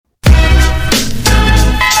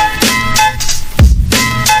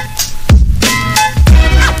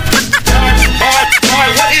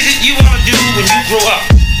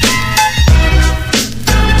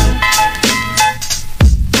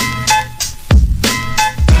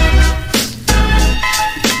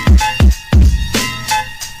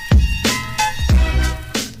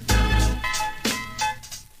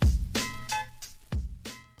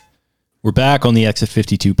back on the Exit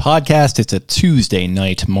 52 podcast. It's a Tuesday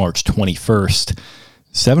night, March 21st,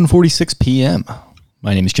 7:46 p.m.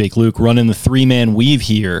 My name is Jake Luke, running the three-man weave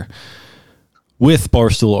here with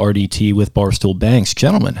Barstool RDT, with Barstool Banks.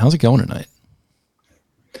 Gentlemen, how's it going tonight?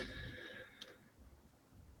 I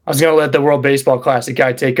was going to let the World Baseball Classic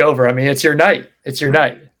guy take over. I mean, it's your night. It's your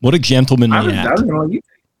night. What a gentlemanly act.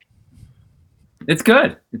 It's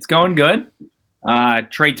good. It's going good.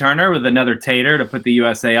 Trey Turner with another tater to put the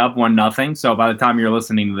USA up 1-0. So by the time you're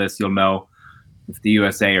listening to this, you'll know if the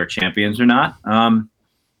USA are champions or not. I'm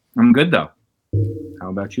good though. How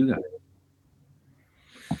about you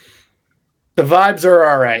guys? The vibes are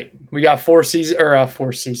all right. We got 4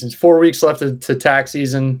 weeks left to tax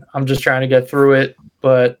season. I'm just trying to get through it,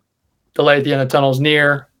 but the light at the end of the tunnel is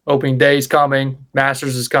near. Opening day is coming.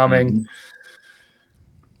 Masters is coming. Mm-hmm.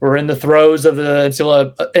 We're in the throes of the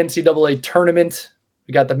NCAA tournament.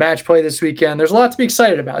 We got the match play this weekend. There's a lot to be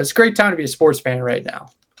excited about. It's a great time to be a sports fan right now.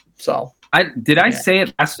 So, I say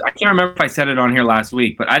it? I can't remember if I said it on here last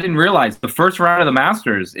week, but I didn't realize the first round of the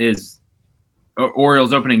Masters is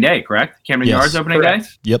Orioles opening day, correct? Camden Yards opening day?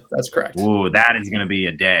 Yep. That's correct. Ooh, that is going to be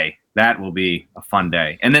a day. That will be a fun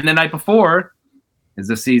day. And then the night before is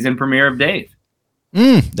the season premiere of Dave.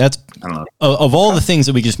 That's of all the things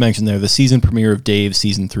that we just mentioned there, the season premiere of Dave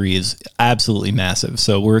season 3 is absolutely massive.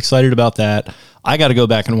 So we're excited about that. I got to go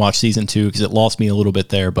back and watch season 2 because it lost me a little bit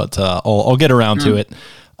there, but I'll get around to it.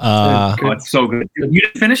 It's so good. You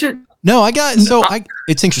didn't finish it? No,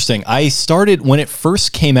 it's interesting. I started when it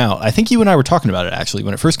first came out. I think you and I were talking about it actually.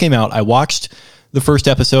 When it first came out, I watched the first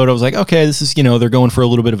episode. I was like, okay, this is, they're going for a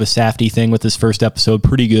little bit of a Safdie thing with this first episode.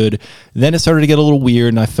 Pretty good. Then it started to get a little weird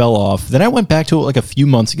and I fell off. Then I went back to it like a few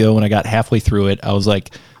months ago when I got halfway through it. I was like,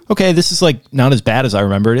 okay, this is like not as bad as I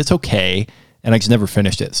remembered. It's okay. And I just never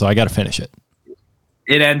finished it. So I got to finish it.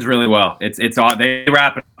 It ends really well. It's all they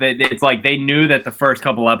wrap it. It's like they knew that the first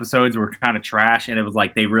couple episodes were kind of trash, and it was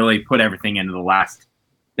like they really put everything into the last.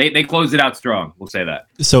 They closed it out strong. We'll say that.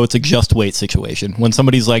 So it's a just wait situation. When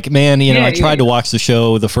somebody's like, man, I tried to watch the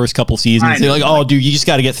show the first couple seasons. They're like, oh, dude, you just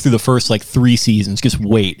got to get through the first 3 seasons. Just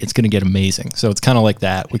wait. It's going to get amazing. So it's kind of like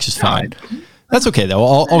that, which is fine. That's okay, though.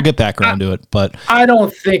 I'll get back around to it. But I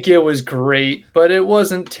don't think it was great, but it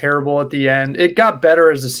wasn't terrible at the end. It got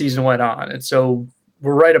better as the season went on. And so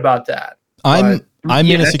we're right about that. I'm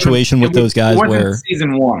in a situation with those guys where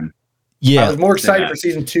season 1. Yeah. I was more excited for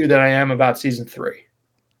season 2 than I am about season 3.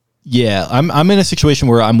 Yeah, I'm in a situation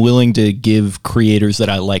where I'm willing to give creators that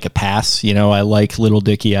I like a pass. I like Little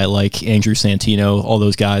Dicky, I like Andrew Santino, all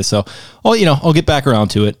those guys. So, I'll get back around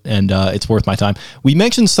to it, and it's worth my time. We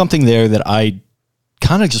mentioned something there that I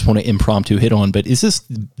kind of just want to impromptu hit on, but is this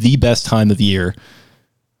the best time of year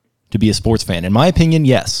to be a sports fan? In my opinion,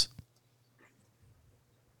 yes.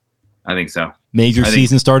 I think so. Major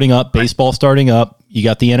season starting up, baseball starting up. You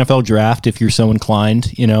got the NFL draft if you're so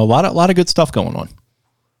inclined. A lot of good stuff going on.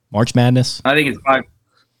 March Madness. I think it's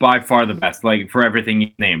by far the best, for everything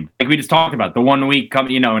you named. Like we just talked about, the 1 week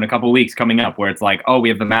coming, in a couple of weeks coming up where it's like, oh, we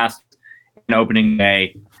have the Masters opening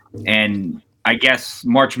day. And I guess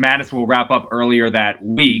March Madness will wrap up earlier that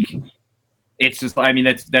week. It's just,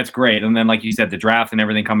 that's great. And then, like you said, the draft and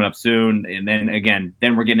everything coming up soon. And then again,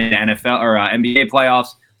 we're getting into NFL or NBA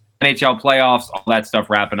playoffs, NHL playoffs, all that stuff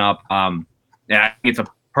wrapping up. I think it's a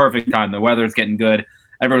perfect time. The weather's getting good.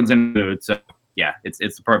 Everyone's in the mood. So, yeah, it's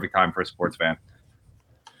the perfect time for a sports fan.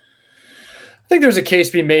 I think there's a case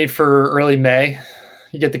to be made for early May.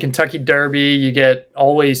 You get the Kentucky Derby. You get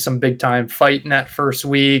always some big-time fight in that first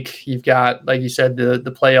week. You've got, like you said, the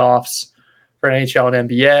playoffs for NHL and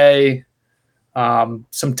NBA.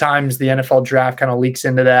 Sometimes the NFL draft kind of leaks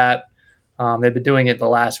into that. They've been doing it the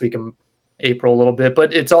last week of April a little bit,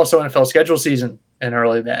 but it's also NFL schedule season in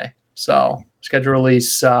early May. So schedule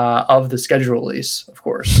release of the schedule release, of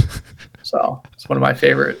course. So it's one of my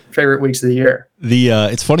favorite weeks of the year.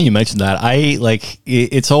 It's funny you mentioned that.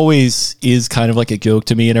 It's always is kind of like a joke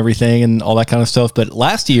to me and everything and all that kind of stuff. But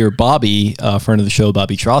last year, Bobby, friend of the show,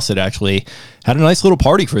 Bobby Trossett, actually had a nice little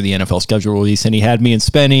party for the NFL schedule release, and he had me and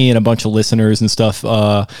Spenny and a bunch of listeners and stuff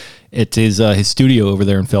at his studio over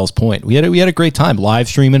there in Fells Point. We had a great time live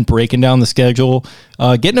streaming, breaking down the schedule,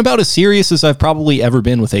 getting about as serious as I've probably ever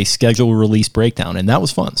been with a schedule release breakdown, and that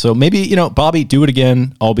was fun. So maybe, Bobby, do it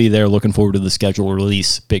again. I'll be there looking forward to the schedule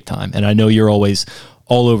release big time. And I know you're always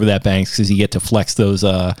all over that, Banks, because you get to flex those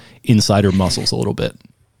insider muscles a little bit.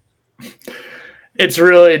 It's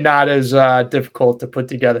really not as difficult to put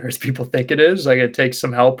together as people think it is. It takes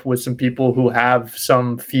some help with some people who have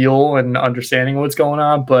some feel and understanding what's going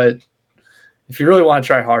on. But if you really want to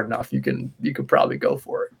try hard enough, you could probably go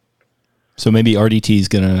for it. So maybe RDT is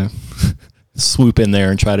gonna swoop in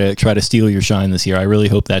there and try to steal your shine this year. I really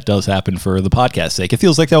hope that does happen for the podcast's sake. It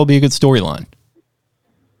feels like that will be a good storyline.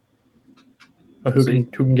 Who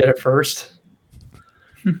can get it first?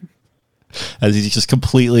 As he's just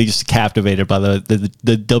completely just captivated by the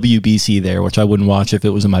WBC there, which I wouldn't watch if it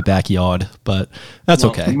was in my backyard, but that's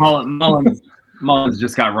okay. Mullins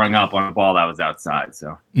just got rung up on a ball that was outside,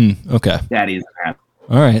 so okay. Daddy's happy.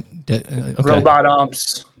 All right. Okay. Robot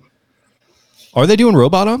umps. Are they doing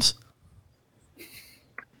robot umps?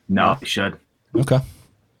 No, they should. Okay.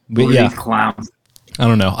 But yeah, these clowns. I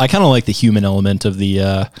don't know. I kind of like the human element of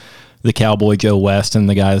the Cowboy Joe West and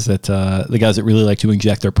the guys that really like to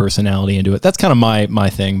inject their personality into it. That's kind of my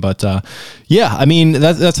thing. But yeah, I mean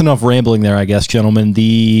that's enough rambling there, I guess, gentlemen.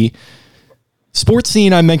 The sports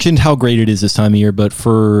scene, I mentioned how great it is this time of year, but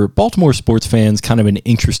for Baltimore sports fans, kind of an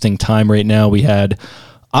interesting time right now. We had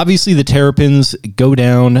obviously the Terrapins go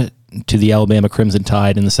down to the Alabama Crimson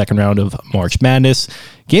Tide in the second round of March Madness.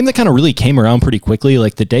 Game that kind of really came around pretty quickly.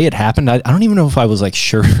 Like the day it happened, I don't even know if I was like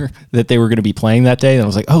sure that they were going to be playing that day. And I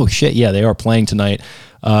was like, oh shit, yeah, they are playing tonight.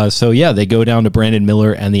 So yeah, they go down to Brandon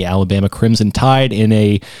Miller and the Alabama Crimson Tide in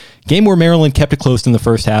a game where Maryland kept it close in the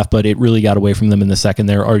first half, but it really got away from them in the second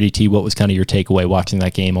there. RDT, what was kind of your takeaway watching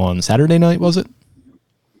that game on Saturday night, was it?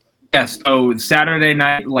 Yes. So Saturday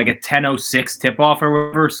night, like a 10:06 tip-off or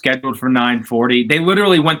whatever, scheduled for 9:40. They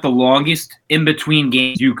literally went the longest in between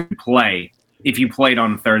games you could play if you played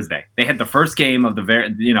on Thursday. They had the first game of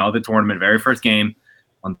the tournament, very first game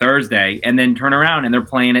on Thursday, and then turn around and they're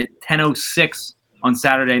playing at 10:06 on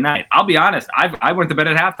Saturday night. I'll be honest, I went to bed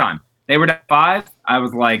at halftime. They were at 5. I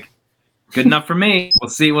was like, good enough for me. We'll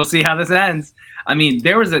see how this ends. I mean,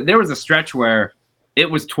 there was a stretch where it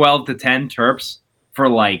was 12-10 Terps for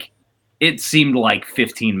like, it seemed like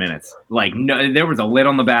 15 minutes. Like no, there was a lid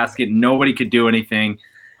on the basket. Nobody could do anything.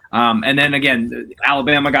 And then again,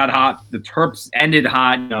 Alabama got hot. The Terps ended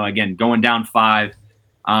hot. Again, going down 5.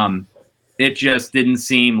 It just didn't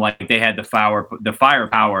seem like they had the firepower.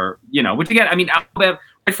 Which again, I mean, Alabama,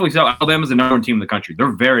 rightfully so. Alabama's the number 1 team in the country.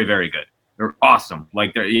 They're very, very good. They're awesome.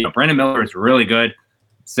 Like Brandon Miller is really good.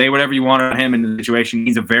 Say whatever you want on him in the situation.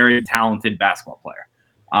 He's a very talented basketball player.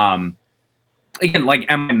 Again, like,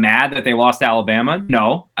 am I mad that they lost to Alabama?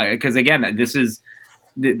 No, because again, this is,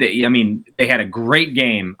 I mean, they had a great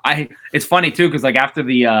game. It's funny too because like after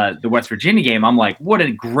the West Virginia game, I'm like, what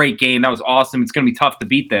a great game! That was awesome. It's going to be tough to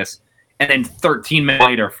beat this. And then 13 minutes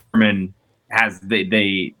later, Furman has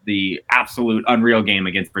the absolute unreal game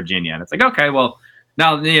against Virginia, and it's like, okay, well,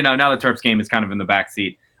 now the Terps game is kind of in the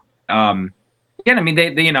backseat. Again, I mean,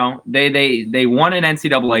 they won an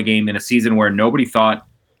NCAA game in a season where nobody thought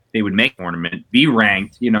they would make tournament, be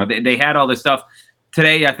ranked. They had all this stuff.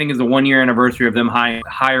 Today, I think, is the 1-year anniversary of them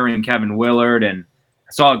hiring Kevin Willard, and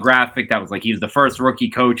I saw a graphic that was like he was the first rookie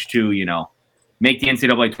coach to, make the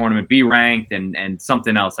NCAA tournament, be ranked, and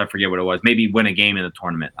something else. I forget what it was. Maybe win a game in the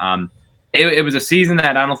tournament. It was a season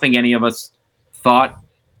that I don't think any of us thought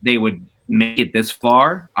they would make it this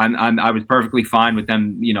far. I was perfectly fine with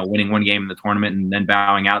them, winning one game in the tournament and then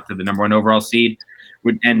bowing out to the number 1 overall seed,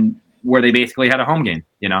 and where they basically had a home game.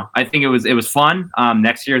 I think it was fun.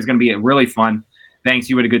 Next year is going to be really fun. Thanks.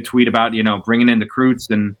 You had a good tweet about, bringing in the Croots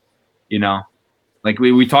and, like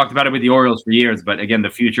we talked about it with the Orioles for years, but again, the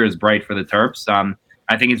future is bright for the Terps.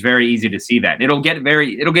 I think it's very easy to see that. It'll get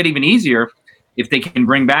even easier if they can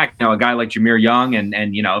bring back, a guy like Jameer Young and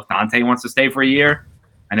if Dante wants to stay for a year.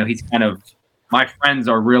 I know he's kind of, my friends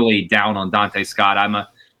are really down on Dante Scott. I'm a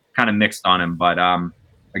kind of mixed on him, but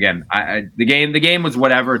again, the game was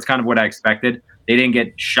whatever. It's kind of what I expected. They didn't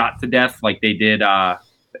get shot to death like they did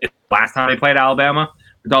last time they played Alabama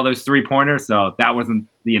with all those 3-pointers. So that wasn't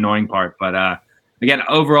the annoying part. But again,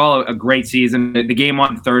 overall, a great season. The game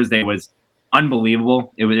on Thursday was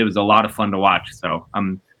unbelievable. It was a lot of fun to watch. So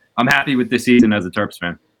I'm happy with this season as a Terps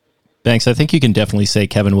fan. Thanks. I think you can definitely say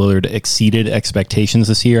Kevin Willard exceeded expectations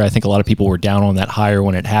this year. I think a lot of people were down on that hire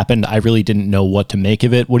when it happened. I really didn't know what to make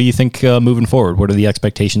of it. What do you think moving forward? What are the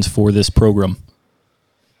expectations for this program?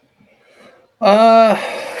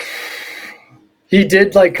 He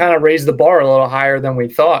did kind of raise the bar a little higher than we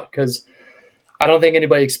thought, because I don't think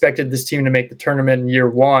anybody expected this team to make the tournament in year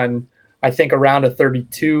 1. I think around a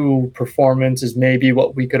 32 performance is maybe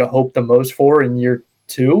what we could have hoped the most for in year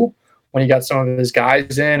 2, when he got some of his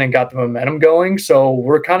guys in and got the momentum going. So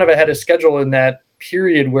we're kind of ahead of schedule in that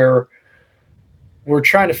period where we're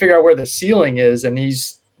trying to figure out where the ceiling is. And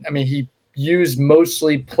he used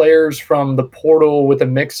mostly players from the portal with a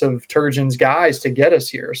mix of Turgeon's guys to get us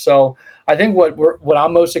here. So I think what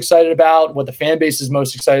I'm most excited about, what the fan base is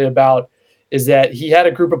most excited about, is that he had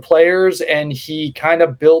a group of players and he kind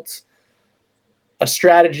of built a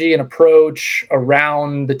strategy and approach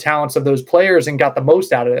around the talents of those players and got the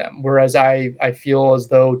most out of them. Whereas I feel as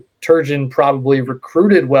though Turgeon probably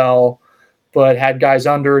recruited well, but had guys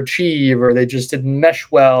underachieve, or they just didn't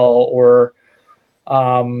mesh well, or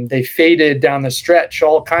they faded down the stretch,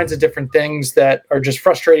 all kinds of different things that are just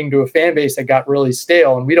frustrating to a fan base that got really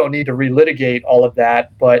stale. And we don't need to relitigate all of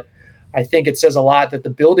that, but I think it says a lot that the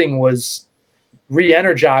building was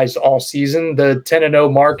re-energized all season. The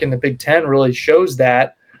 10-0 mark in the Big Ten really shows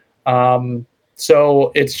that.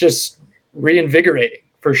 So it's just reinvigorating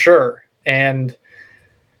for sure. And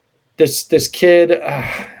this kid,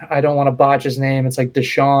 I don't want to botch his name. It's like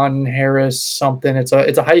Deshaun Harris something. It's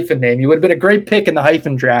a hyphen name. He would have been a great pick in the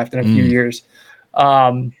hyphen draft in a few years.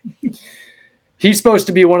 He's supposed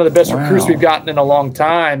to be one of the best recruits we've gotten in a long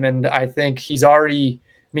time. And I think he's already,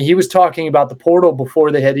 he was talking about the portal before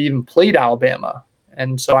they had even played Alabama.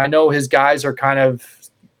 And so I know his guys are kind of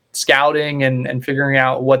scouting and figuring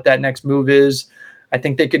out what that next move is. I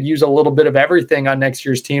think they could use a little bit of everything on next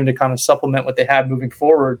year's team to kind of supplement what they have moving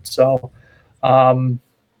forward. So, Saturday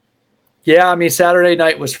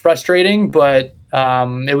night was frustrating, but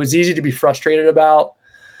it was easy to be frustrated about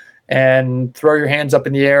and throw your hands up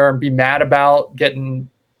in the air and be mad about getting,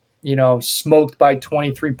 smoked by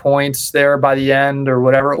 23 points there by the end or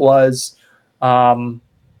whatever it was.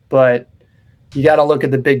 But you got to look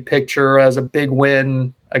at the big picture as a big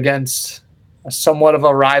win against somewhat of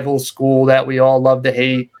a rival school that we all love to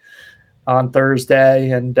hate on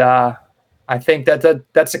Thursday. And I think that's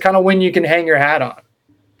the kind of win you can hang your hat on.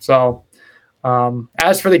 So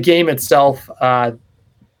as for the game itself,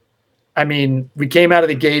 we came out of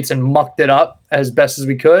the gates and mucked it up as best as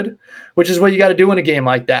we could, which is what you got to do in a game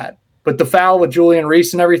like that. But the foul with Julian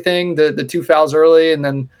Reese and everything, the two fouls early, and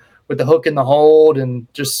then with the hook and the hold and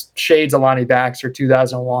just shades of Lonnie Baxter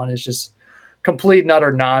 2001 is just complete and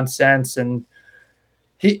utter nonsense. And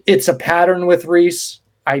it's a pattern with Reese.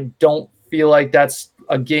 I don't feel like that's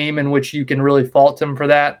a game in which you can really fault him for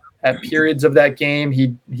that. At periods of that game,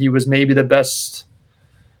 he was maybe the best,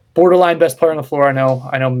 borderline best player on the floor. I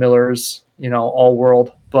know Miller's, all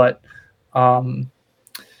world, but I'm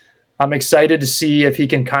excited to see if he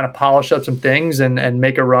can kind of polish up some things and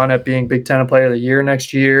make a run at being Big Ten Player of the Year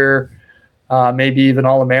next year. Maybe even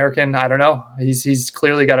All-American. I don't know. He's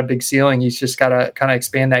clearly got a big ceiling. He's just got to kind of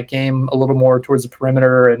expand that game a little more towards the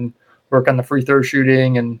perimeter and work on the free throw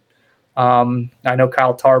shooting. And I know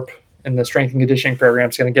Kyle Tarp in the strength and conditioning program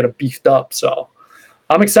is going to get it beefed up. So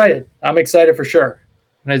I'm excited. I'm excited for sure.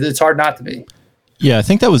 And it's hard not to be. Yeah, I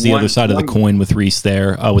think that was the other side of the coin with Reese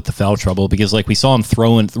there with the foul trouble, because we saw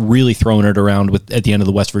him really throwing it around at the end of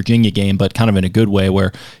the West Virginia game, but kind of in a good way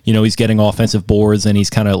where, he's getting offensive boards and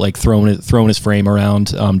he's kind of throwing his frame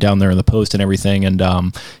around down there in the post and everything. And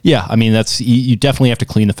you definitely have to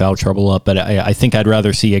clean the foul trouble up. But I think I'd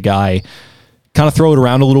rather see a guy kind of throw it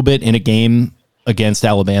around a little bit in a game against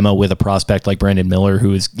Alabama with a prospect like Brandon Miller,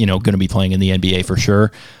 who is, going to be playing in the NBA for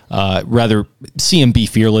sure. Rather see him be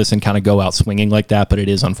fearless and kind of go out swinging like that, but it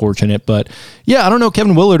is unfortunate. But yeah, I don't know,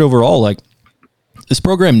 Kevin Willard overall, this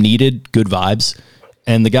program needed good vibes,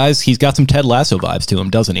 and the guys, he's got some Ted Lasso vibes to him,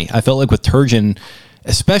 doesn't he? I felt like with Turgeon,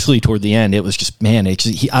 especially toward the end, it was just, man,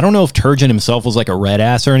 I don't know if Turgeon himself was like a red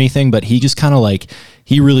ass or anything, but he just kind of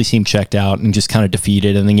he really seemed checked out and just kind of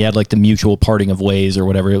defeated. And then you had the mutual parting of ways or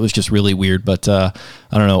whatever. It was just really weird. But I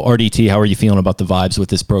don't know. RDT, how are you feeling about the vibes with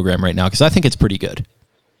this program right now? Because I think it's pretty good.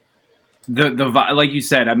 The like you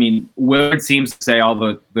said, Willard seems to say all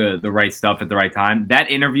the right stuff at the right time. That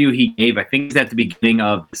interview he gave, I think, is at the beginning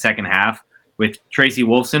of the second half with Tracy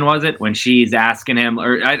Wolfson, was it? When she's asking him,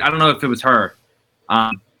 or I don't know if it was her.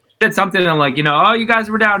 Said something, I'm like, oh, you guys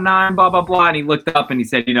were down 9, blah, blah, blah. And he looked up and he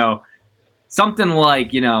said, something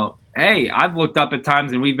like, hey, I've looked up at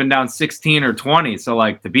times and we've been down 16 or 20. So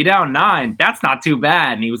to be down 9, that's not too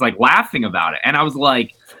bad. And he was laughing about it. And I was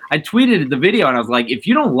like, I tweeted the video and I was like, if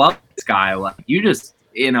you don't love this guy, you just,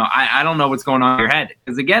 I don't know what's going on in your head.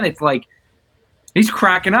 Because again, it's he's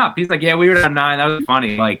cracking up. He's like, yeah, we were down 9. That was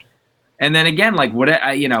funny. And then again,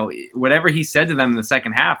 whatever he said to them in the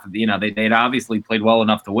second half, they'd obviously played well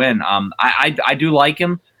enough to win. I do like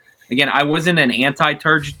him. Again, I wasn't an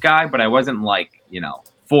anti-Turge guy, but I wasn't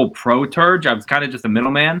full pro Turge. I was kind of just a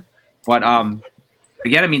middleman. But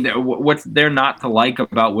again, what's there not to like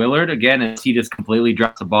about Willard? Again, is he just completely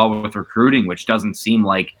drops the ball with recruiting, which doesn't seem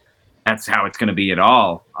like that's how it's going to be at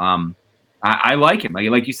all. I like him.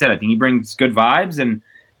 Like you said, I think he brings good vibes and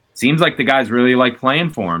seems like the guys really like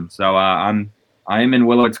playing for him. So I am in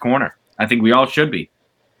Willard's corner. I think we all should be.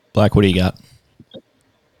 Black, what do you got?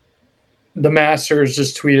 The Masters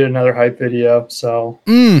just tweeted another hype video. So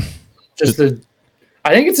just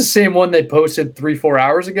I think it's the same one they posted 3-4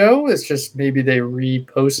 hours ago. It's just maybe they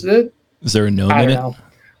reposted it. Is there a gnome I in don't it? know.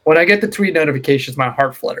 When I get the tweet notifications, my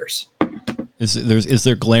heart flutters. Is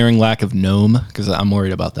there glaring lack of gnome? Because I'm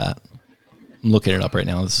worried about that. I'm looking it up right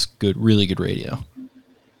now. This is good, really good radio.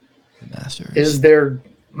 Masters. Is there?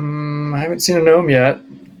 I haven't seen a gnome yet.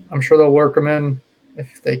 I'm sure they'll work them in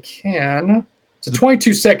if they can. It's a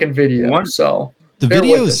 22-second video, so the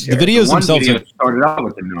videos themselves video started out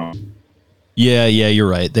with the gnome. Yeah, you're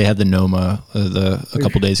right. They had the Noma a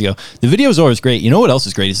couple days ago. The videos are always great. You know what else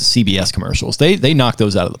is great is the CBS commercials. They knock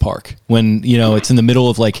those out of the park. When, it's in the middle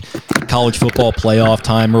of like college football playoff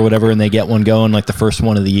time or whatever, and they get one going, like the first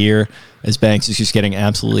one of the year, as Banks is just getting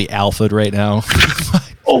absolutely alphaed right now.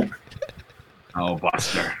 Oh,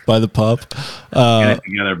 Buster. By the pup. Get it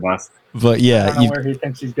together, Buster. But yeah, I don't know where he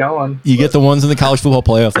thinks he's going. You get the ones in the college football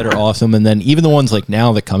playoff that are awesome, and then even the ones like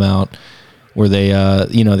now that come out where they,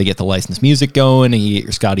 they get the licensed music going, and you get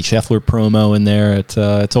your Scotty Scheffler promo in there.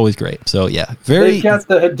 It's always great. So yeah, They got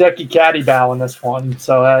the Hideki Caddy bow in this one,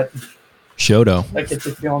 so that gets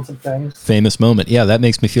you feeling some things. Famous moment. Yeah, that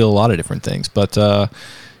makes me feel a lot of different things. But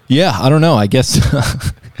yeah, I don't know. I guess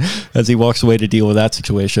as he walks away to deal with that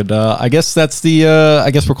situation, I guess that's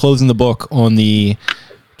I guess we're closing the book on the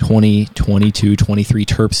 2022-23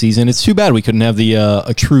 Terp season. It's too bad we couldn't have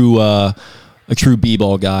a true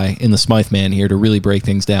b-ball guy in the Smythe Man here to really break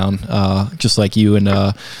things down, just like you and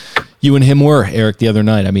him were, Eric, the other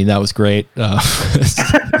night. I mean, that was great. Do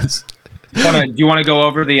you want to go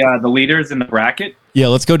over the leaders in the bracket? Yeah,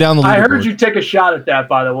 let's go down the leaderboard. I heard you take a shot at that,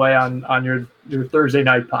 by the way, on your Thursday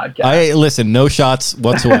night podcast. Listen, no shots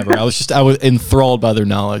whatsoever. I was enthralled by their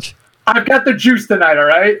knowledge. I've got the juice tonight, all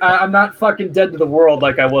right? I'm not fucking dead to the world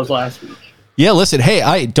like I was last week. Yeah, listen,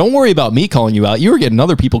 hey, don't worry about me calling you out. You were getting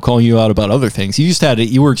other people calling you out about other things. You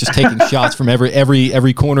were just taking shots from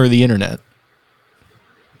every corner of the internet.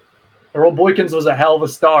 Earl Boykins was a hell of a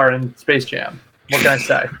star in Space Jam. What can I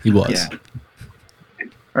say? He was. Yeah.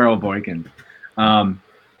 Earl Boykins.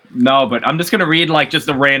 No, but I'm just gonna read like just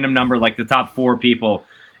a random number, like the top 4 people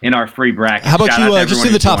in our free bracket. How about you just do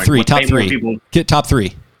the top 3? Top 3. Get top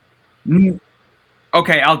 3.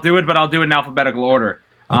 Okay, I'll do it, but I'll do it in alphabetical order.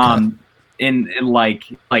 Okay. In like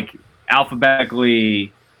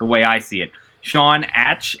alphabetically the way I see it. Sean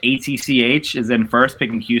Atch, ATCH, is in first,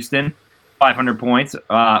 picking Houston, 500 points.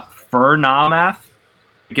 Fur Namath,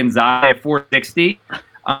 Gonzaga at 460.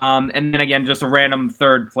 And then again, just a random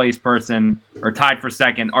third place person, or tied for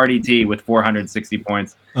second, RDT with 460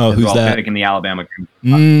 points. Oh, who's that? Picking the Alabama group.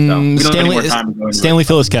 Stanley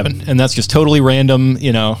Phillips Kevin, and that's just totally random,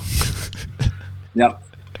 Yep.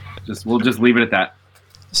 We'll just leave it at that.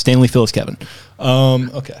 Stanley Phillips Kevin.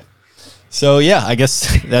 Okay. So yeah, I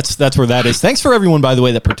guess that's where that is. Thanks for everyone, by the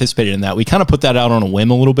way, that participated in that. We kind of put that out on a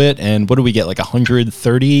whim a little bit, and what do we get? Like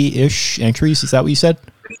 130-ish entries? Is that what you said?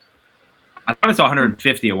 I thought I saw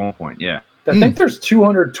 150 at one point. Yeah. I think there's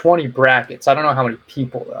 220 brackets. I don't know how many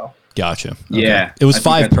people though. Gotcha. Okay. Yeah. It was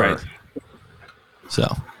 5 per. Right. So.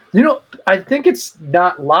 I think it's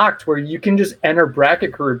not locked where you can just enter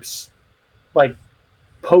bracket groups like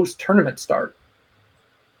post tournament start.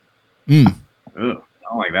 Ugh, I don't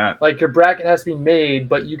like that. Like your bracket has to be made,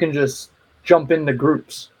 but you can just jump into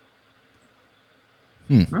groups.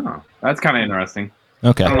 Oh, that's kind of interesting.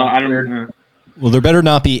 Okay. I don't know. Well, there better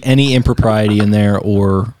not be any impropriety in there,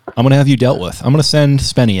 or I'm going to have you dealt with. I'm going to send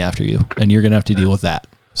Spenny after you, and you're going to have to deal with that.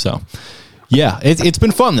 So, yeah, it's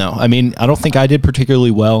been fun, though. I mean, I don't think I did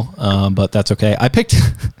particularly well, but that's okay. I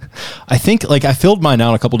filled mine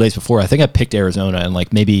out a couple days before. I think I picked Arizona and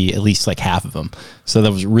like maybe at least like half of them. So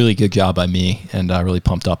that was a really good job by me, and I really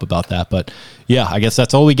pumped up about that. But yeah, I guess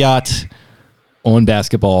that's all we got on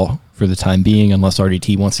basketball for the time being, unless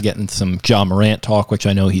RDT wants to get into some Ja Morant talk, which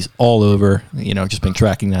I know he's all over. Just been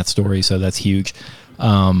tracking that story, so that's huge.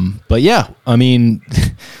 But yeah, I mean, we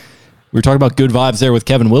were talking about good vibes there with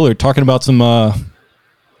Kevin Willard, talking about some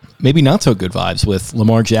maybe not so good vibes with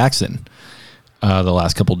Lamar Jackson the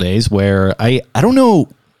last couple days, where I don't know,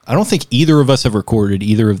 I don't think either of us have recorded,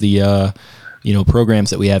 either of the programs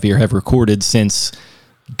that we have here have recorded since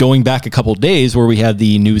going back a couple days, where we had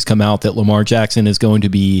the news come out that Lamar Jackson is going to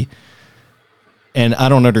be, and I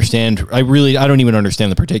don't understand, I don't even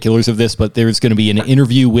understand the particulars of this, but there's going to be an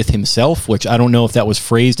interview with himself, which I don't know if that was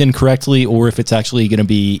phrased incorrectly or if it's actually going to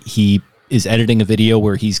be, he is editing a video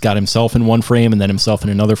where he's got himself in one frame and then himself in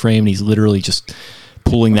another frame, and he's literally just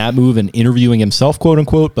pulling that move and interviewing himself, quote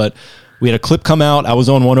unquote. But we had a clip come out. I was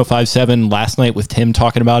on 105.7 last night with Tim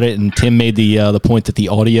talking about it, and Tim made the point that the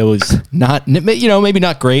audio is not, maybe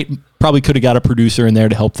not great. Probably could have got a producer in there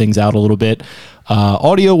to help things out a little bit.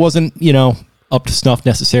 Audio wasn't, up to snuff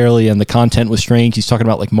necessarily, and the content was strange. He's talking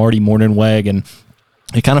about like Marty Mornhinweg, and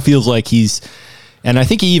it kind of feels like and I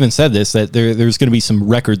think he even said this, that there's going to be some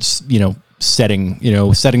records, setting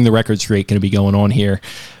the record straight going to be going on here.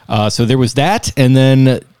 So there was that. And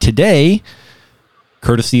then today,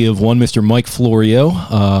 courtesy of one Mr. Mike Florio,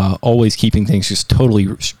 always keeping things just totally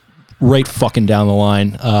right fucking down the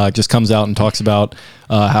line, just comes out and talks about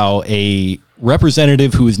how a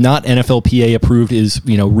representative who is not NFLPA approved is,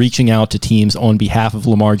 reaching out to teams on behalf of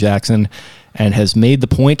Lamar Jackson, and has made the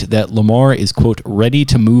point that Lamar is, quote, ready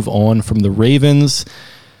to move on from the Ravens.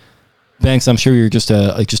 Banks, I'm sure you're just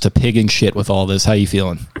a pig in shit with all this. How you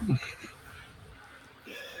feeling?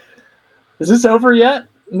 Is this over yet?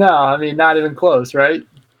 No, I mean, not even close, right?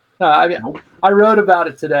 No, I mean, I wrote about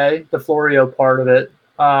it today, the Florio part of it.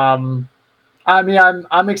 I'm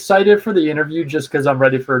excited for the interview just because I'm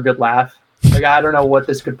ready for a good laugh. Like, I don't know what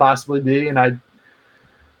this could possibly be, and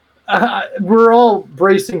we're all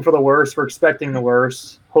bracing for the worst. We're expecting the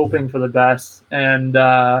worst, hoping for the best. And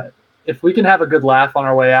if we can have a good laugh on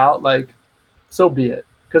our way out, like, so be it.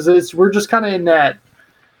 Because we're just kind of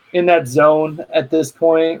in that zone at this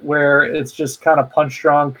point where it's just kind of punch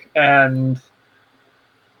drunk and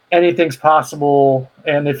anything's possible.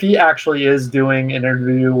 And if he actually is doing an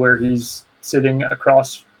interview where he's sitting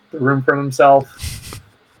across the room from himself,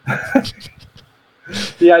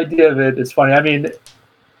 the idea of it is funny. I mean,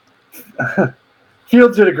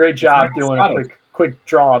 Fields did a great job doing a quick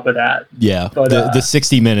draw up of that. Yeah, but the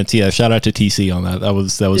 60 minutes. Yeah, shout out to TC on that. That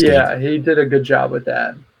was yeah, good. He did a good job with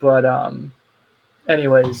that. But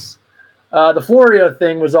anyways, the Florio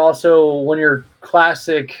thing was also when you're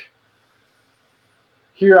classic.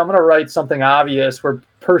 Here, I'm going to write something obvious where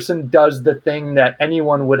person does the thing that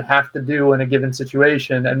anyone would have to do in a given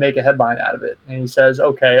situation and make a headline out of it. And he says,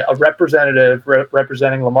 okay, a representative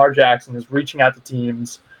representing Lamar Jackson is reaching out to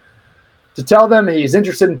teams to tell them he's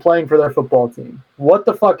interested in playing for their football team. What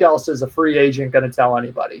the fuck else is a free agent going to tell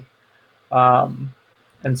anybody? And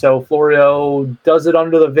so Florio does it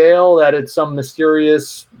under the veil that it's some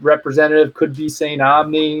mysterious representative, could be St.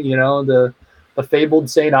 Omni, the fabled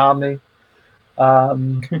St. Omni.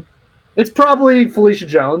 It's probably Felicia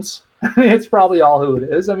Jones. It's probably all who it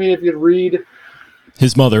is. I mean, if you read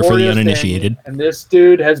his mother for the uninitiated, and this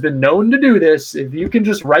dude has been known to do this, if you can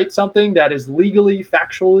just write something that is legally,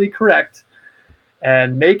 factually correct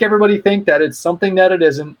and make everybody think that it's something that it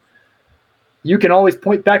isn't, you can always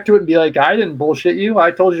point back to it and be like, I didn't bullshit you.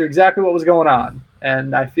 I told you exactly what was going on.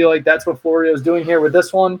 And I feel like that's what Florio is doing here with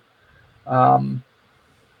this one.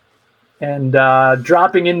 And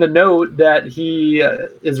dropping in the note that he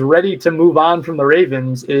is ready to move on from the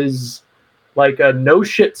Ravens is like a no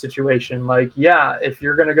shit situation. Like, yeah, if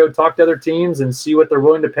you're going to go talk to other teams and see what they're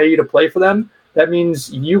willing to pay you to play for them, that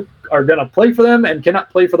means you are going to play for them and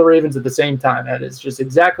cannot play for the Ravens at the same time. That is just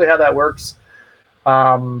exactly how that works.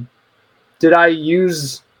 Did I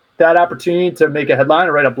use that opportunity to make a headline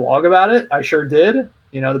or write a blog about it? I sure did.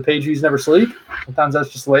 The page views never sleep. Sometimes that's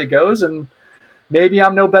just the way it goes. And maybe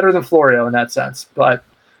I'm no better than Florio in that sense, but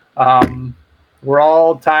we're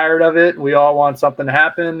all tired of it. We all want something to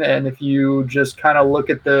happen. And if you just kind of look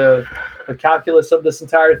at the calculus of this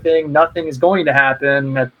entire thing, nothing is going to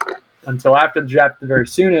happen until after the draft the very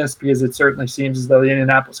soonest, because it certainly seems as though the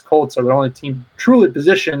Indianapolis Colts are the only team truly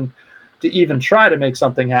positioned to even try to make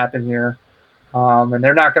something happen here. And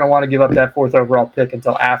they're not going to want to give up that 4th overall pick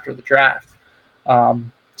until after the draft.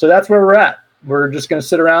 So that's where we're at. We're just going to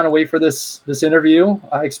sit around and wait for this interview.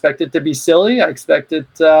 I expect it to be silly. I expect it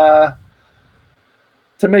to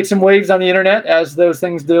make some waves on the internet, as those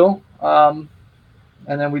things do. And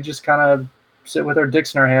then we just kind of sit with our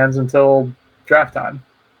dicks in our hands until draft time.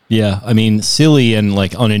 Yeah, I mean, silly and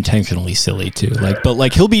like unintentionally silly too.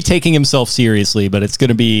 But he'll be taking himself seriously, but it's going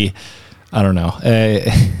to be, I don't know.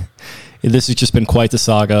 This has just been quite the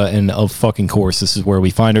saga, and of fucking course, this is where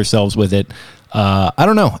we find ourselves with it. I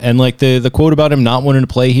don't know. And like the quote about him not wanting to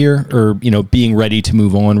play here, or, being ready to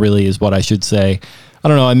move on, really is what I should say. I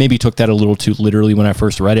don't know. I maybe took that a little too literally when I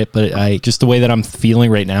first read it, but just the way that I'm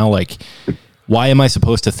feeling right now, like, why am I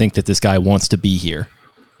supposed to think that this guy wants to be here?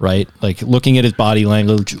 Right? Like, looking at his body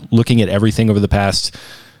language, looking at everything over the past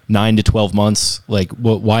 9 to 12 months, like,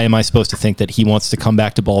 why am I supposed to think that he wants to come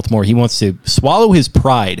back to Baltimore? He wants to swallow his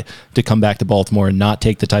pride to come back to Baltimore and not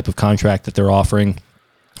take the type of contract that they're offering,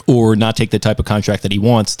 or not take the type of contract that he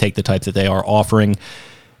wants, take the type that they are offering.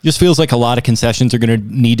 Just feels like a lot of concessions are going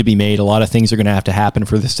to need to be made. A lot of things are going to have to happen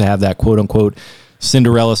for this to have that quote unquote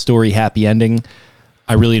Cinderella story happy ending.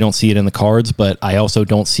 I really don't see it in the cards, but I also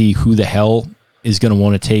don't see who the hell is going to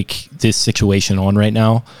want to take this situation on right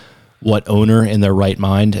now. what owner in their right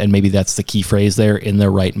mind, and maybe that's the key phrase there, in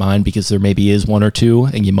their right mind, because there maybe is one or two,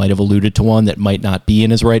 and you might have alluded to one that might not be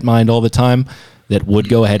in his right mind all the time, that would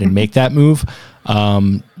go ahead and make that move.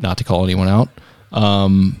 Not to call anyone out.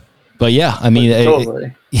 But yeah, I mean,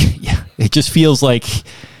 Totally. it just feels like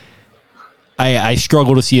I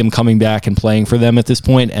struggle to see him coming back and playing for them at this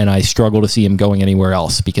point, and I struggle to see him going anywhere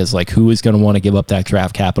else, because like, who is going to want to give up that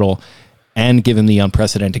draft capital and give him the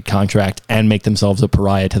unprecedented contract and make themselves a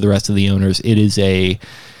pariah to the rest of the owners? It is a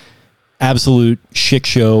absolute shit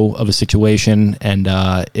show of a situation, and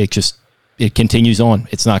it continues on.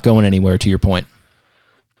 It's not going anywhere, to your point.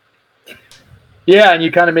 Yeah, and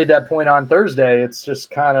you kind of made that point on Thursday. It's just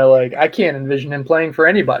kind of like, I can't envision him playing for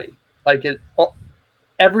anybody. Like,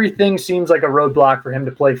 everything seems like a roadblock for him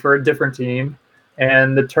to play for a different team.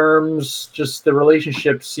 And the terms, just the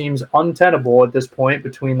relationship seems untenable at this point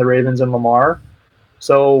between the Ravens and Lamar.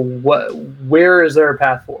 So where is there a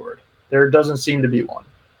path forward? There doesn't seem to be one.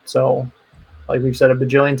 So like we've said a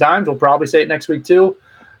bajillion times, we'll probably say it next week too.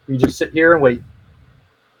 We just sit here and wait.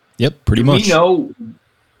 Yep, pretty much.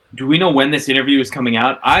 Do we know when this interview is coming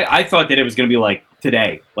out? I thought that it was going to be like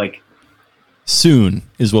today. Like, soon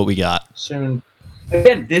is what we got. Soon.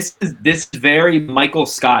 Again, this is very Michael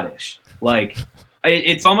Scottish. Like,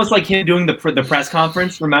 it's almost like him doing the press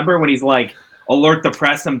conference. Remember when he's like, "Alert the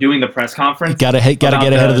press! I'm doing the press conference." Gotta get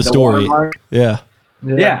ahead of the story. Yeah.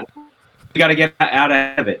 You gotta get out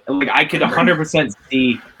ahead of it. Like, I could 100%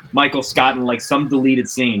 see Michael Scott in like some deleted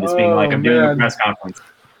scene just being like, "I'm doing a press conference,"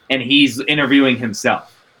 and he's interviewing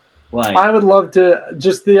himself. Like, I would love to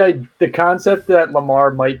just the concept that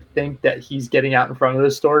Lamar might think that he's getting out in front of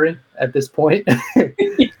this story at this point.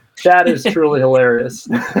 That is truly hilarious.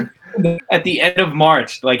 At the end of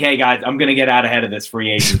March, like, hey guys, I'm gonna get out ahead of this free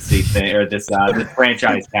agency thing, or this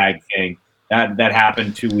franchise tag thing that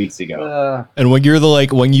happened 2 weeks ago. And when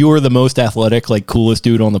you are the most athletic, like, coolest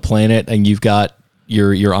dude on the planet, and you've got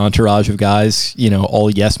your entourage of guys, all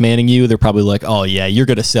yes manning you, they're probably like, oh yeah, you're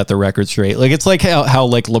gonna set the record straight. Like, it's like how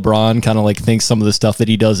like LeBron kind of like thinks some of the stuff that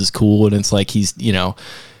he does is cool, and it's like he's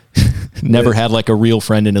never had like a real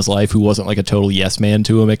friend in his life who wasn't like a total yes man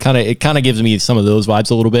to him. It kind of gives me some of those vibes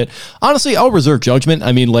a little bit. Honestly, I'll reserve judgment.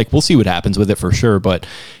 I mean, like, we'll see what happens with it for sure, but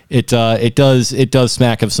it does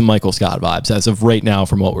smack of some Michael Scott vibes as of right now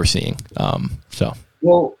from what we're seeing.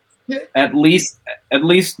 Well, at least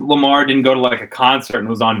Lamar didn't go to like a concert and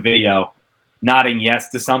was on video nodding yes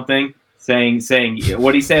to something, saying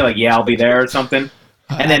what did he say, like, yeah, I'll be there or something.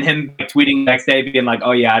 And then him tweeting the next day being like,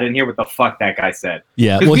 oh yeah, I didn't hear what the fuck that guy said.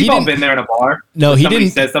 Yeah, because we've all been there in a bar. No, he somebody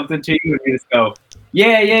didn't. Says something to you and you just go,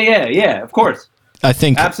 yeah, of course. I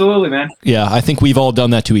think absolutely, man. Yeah, I think we've all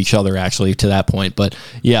done that to each other actually to that point. But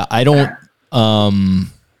yeah, I don't.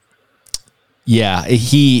 Yeah,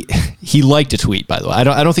 he liked a tweet, by the way. I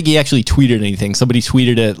don't think he actually tweeted anything. Somebody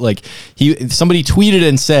tweeted it, somebody tweeted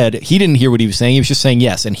and said he didn't hear what he was saying. He was just saying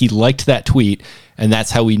yes, and he liked that tweet, and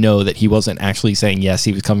that's how we know that he wasn't actually saying yes,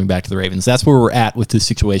 he was coming back to the Ravens. That's where we're at with this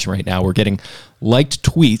situation right now. We're getting liked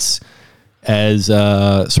tweets as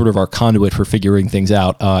sort of our conduit for figuring things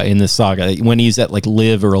out in this saga. When he's at like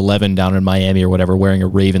Live or 11 down in Miami or whatever, wearing a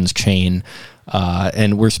Ravens chain,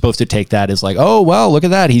 and we're supposed to take that as like, oh, well, look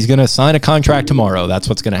at that. He's going to sign a contract tomorrow. That's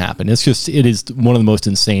what's going to happen. It is one of the most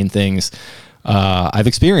insane things I've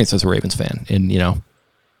experienced as a Ravens fan in,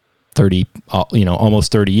 30,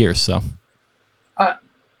 almost 30 years. So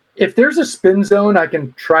if there's a spin zone I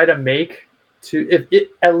can try to make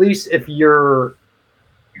at least if you're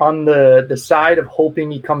on the side of hoping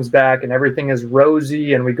he comes back and everything is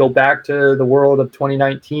rosy and we go back to the world of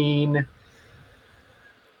 2019,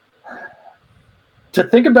 to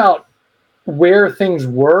think about where things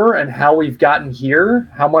were and how we've gotten here,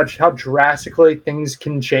 how drastically things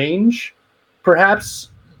can change. Perhaps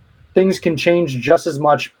things can change just as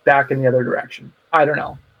much back in the other direction. I don't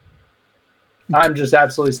know. I'm just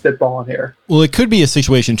absolutely spitballing here. Well, it could be a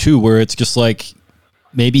situation too where it's just like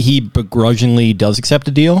maybe he begrudgingly does accept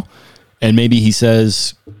a deal, and maybe he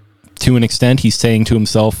says, to an extent, he's saying to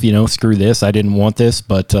himself, screw this, I didn't want this,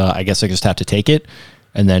 but I guess I just have to take it.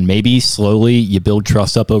 And then maybe slowly you build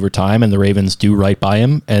trust up over time, and the Ravens do right by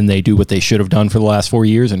him, and they do what they should have done for the last 4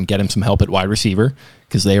 years and get him some help at wide receiver,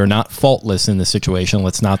 because they are not faultless in this situation.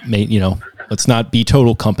 Let's not be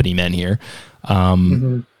total company men here.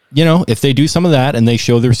 If they do some of that and they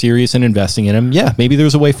show they're serious in investing in him, yeah, maybe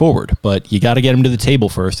there's a way forward, but you got to get him to the table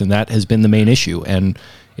first. And that has been the main issue. And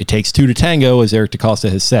it takes two to tango, as Eric DeCosta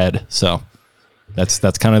has said. So that's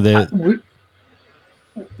kind of the,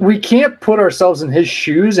 we can't put ourselves in his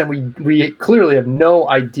shoes, and we clearly have no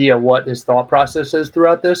idea what his thought process is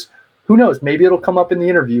throughout this. Who knows? Maybe it'll come up in the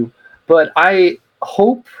interview, but I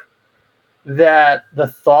hope that the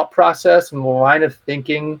thought process and the line of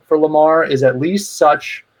thinking for Lamar is at least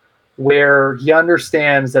such where he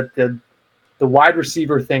understands that the wide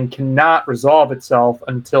receiver thing cannot resolve itself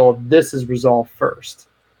until this is resolved first.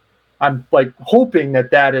 I'm like hoping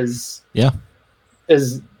that is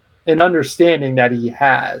an understanding that he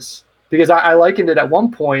has, because I likened it at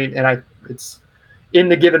one point, and it's in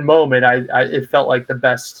the given moment, it felt like the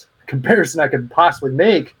best comparison I could possibly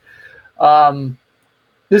make.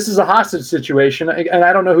 This is a hostage situation, and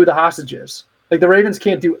I don't know who the hostage is. Like, the Ravens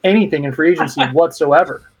can't do anything in free agency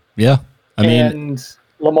whatsoever. Yeah. And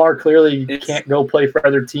Lamar clearly can't go play for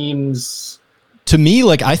other teams. To me,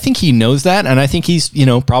 like, I think he knows that, and I think he's,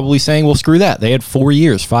 probably saying, well, screw that. They had 4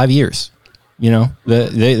 years, 5 years.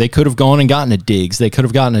 They could have gone and gotten a Diggs. They could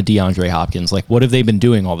have gotten a DeAndre Hopkins. Like, what have they been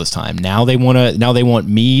doing all this time? Now they want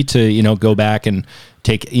me to, go back and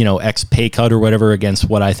take, X pay cut or whatever against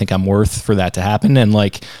what I think I'm worth for that to happen. And,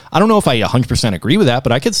 like, I don't know if I 100% agree with that,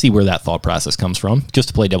 but I could see where that thought process comes from, just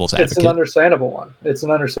to play devil's advocate. It's an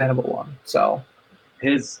understandable one. So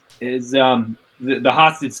the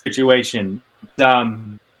hostage situation,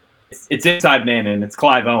 it's inside man, and it's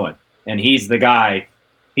Clive Owen, and he's the guy.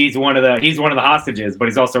 He's one of the hostages, but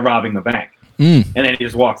he's also robbing the bank. And then he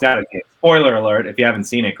just walks out again. Spoiler alert, if you haven't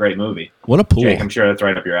seen it, great movie. What a pull. Jake, I'm sure that's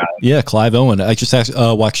right up your alley. Yeah, Clive Owen. I just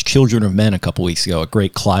watched Children of Men a couple weeks ago. A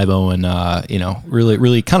great Clive Owen, really,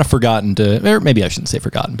 really kind of forgotten or maybe I shouldn't say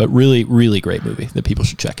forgotten, but really, really great movie that people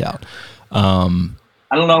should check out. I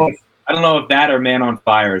don't know if that or Man on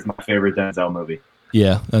Fire is my favorite Denzel movie.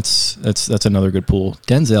 Yeah, that's another good pool.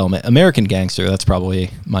 Denzel, American Gangster. That's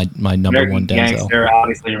probably my number American one Denzel. Gangster,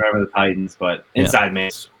 obviously remember the Titans, but Inside Man,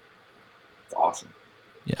 it's awesome.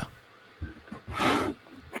 Yeah.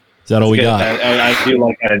 Is that all we got? I do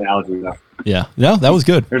like that analogy though. Yeah, no, that was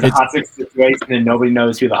good. There's a hostage situation and nobody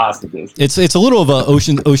knows who the hostage is. It's a little of a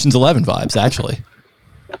Ocean's 11 vibes, actually.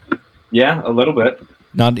 Yeah, a little bit.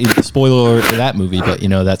 Not a spoiler alert for that movie, but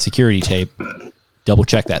that security tape. Double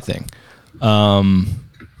check that thing.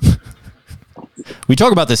 We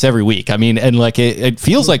talk about this every week. I mean, and like it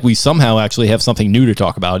feels like we somehow actually have something new to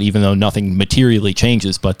talk about, even though nothing materially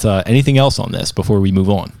changes. But anything else on this before we move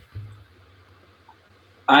on?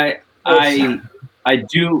 I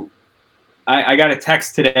do. I got a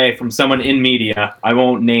text today from someone in media. I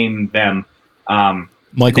won't name them. Michael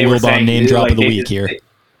Wilbon, name drop of the week here.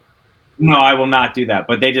 No, I will not do that.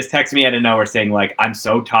 But they just text me out of nowhere saying, like, I'm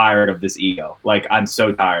so tired of this ego. Like, I'm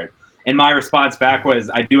so tired. And my response back was,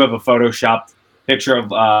 I do have a photoshopped picture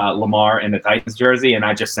of Lamar in the Titans jersey, and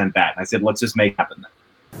I just sent that. And I said, let's just make it happen then.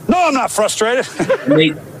 No, I'm not frustrated.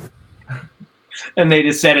 and they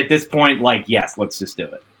just said at this point, like, yes, let's just do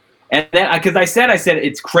it. And then, because I said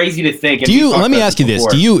it's crazy to think. Let me ask you this.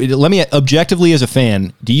 Let me objectively as a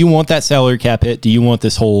fan, do you want that salary cap hit? Do you want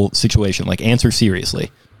this whole situation? Like, answer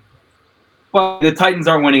seriously. Well, the Titans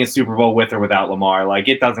aren't winning a Super Bowl with or without Lamar. Like,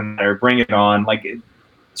 it doesn't matter. Bring it on. Like,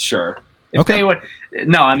 sure. If they would,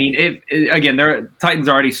 no, I mean, again, the Titans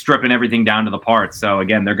are already stripping everything down to the parts. So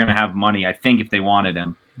again, they're going to have money. I think if they wanted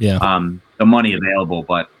him, the money available,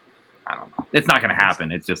 but I don't know. It's not going to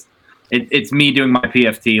happen. It's just, it's me doing my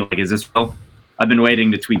PFT. Like, is this real? I've been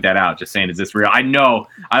waiting to tweet that out, just saying, is this real? I know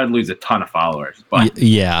I would lose a ton of followers, but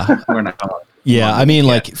we're not going to. Yeah, I mean,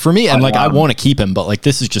 like, for me, and like, I want to keep him, but like,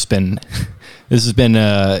 it's been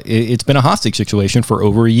a hostage situation for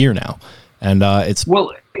over a year now, and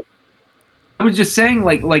well. I was just saying,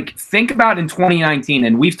 like, think about in 2019,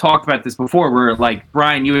 and we've talked about this before, where, like,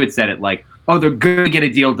 Brian, you had said it, like, oh, they're going to get a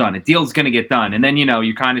deal done. A deal's going to get done. And then,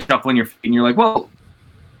 you're kind of shuffling your feet, and you're like, well,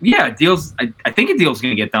 yeah, I think a deal's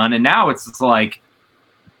going to get done. And now it's just like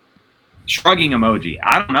shrugging emoji.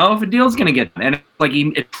 I don't know if a deal's going to get done. And it's like,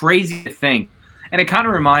 it's crazy to think. And it kind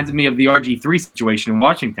of reminds me of the RG3 situation in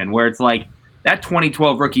Washington, where it's like that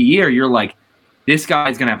 2012 rookie year, you're like, this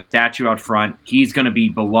guy's going to have a statue out front. He's going to be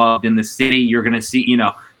beloved in the city. You're going to see,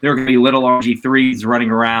 there are going to be little RG3s running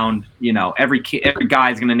around. Every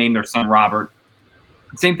guy's going to name their son Robert.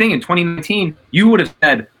 Same thing in 2019. You would have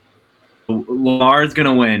said Lamar's going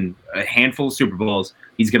to win a handful of Super Bowls.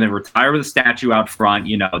 He's going to retire with a statue out front.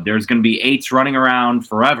 There's going to be 8s running around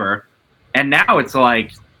forever. And now it's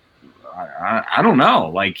like, I don't know.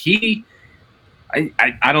 Like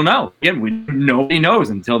I don't know. Again, nobody knows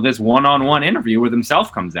until this one-on-one interview with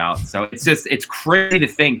himself comes out. So it's crazy to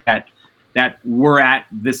think that we're at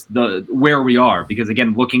where we are. Because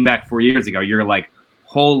again, looking back 4 years ago, you're like,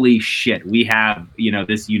 holy shit, we have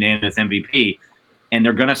this unanimous MVP, and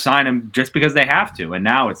they're gonna sign him just because they have to. And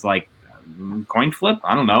now it's like coin flip.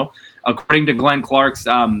 I don't know. According to Glenn Clark's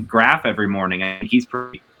graph every morning, I think he's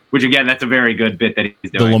which again, that's a very good bit that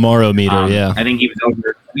he's The doing. Lamar meter, yeah. I think he was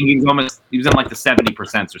over. I think he was in like the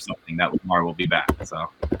 70% or something that Lamar will be back. So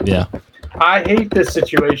yeah. I hate this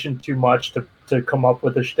situation too much to come up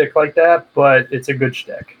with a shtick like that, but it's a good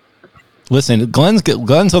shtick. Listen,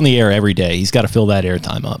 Glenn's on the air every day. He's got to fill that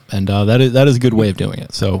airtime up, and that is a good way of doing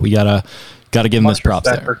it. So we gotta give him his props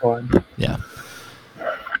there. Yeah.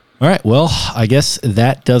 All right. Well, I guess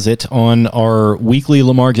that does it on our weekly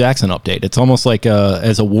Lamar Jackson update. It's almost like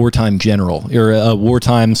as a wartime general or a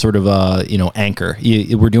wartime sort of anchor.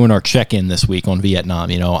 We're doing our check-in this week on Vietnam.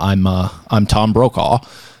 I'm Tom Brokaw,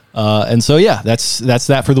 and so yeah, that's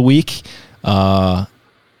that for the week. What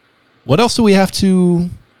else do we have to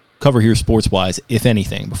cover here sports-wise, if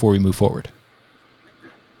anything, before we move forward?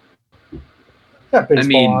 Got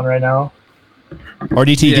baseball on right now.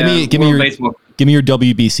 RDT, give me your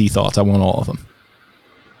WBC thoughts. I want all of them.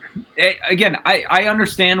 Again, I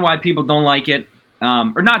understand why people don't like it,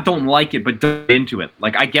 or not don't like it, but don't get into it.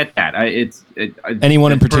 Like I get that.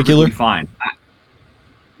 Anyone in particular? Fine.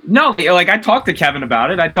 No, like I talked to Kevin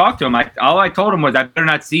about it. I talked to him. All I told him was I better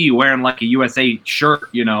not see you wearing like a USA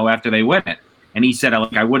shirt, after they win it. And he said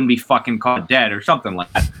I wouldn't be fucking caught dead or something like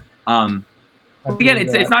that. Again,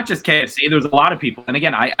 it's not just KFC. There's a lot of people, and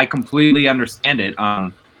again, I completely understand it.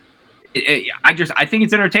 I think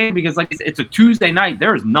it's entertaining because it's a Tuesday night.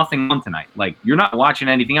 There is nothing on tonight. Like you're not watching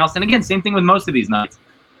anything else. And again, same thing with most of these nights.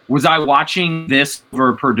 Was I watching this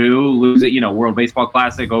over Purdue losing, World Baseball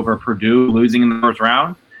Classic over Purdue losing in the first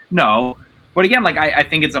round? No. But again, I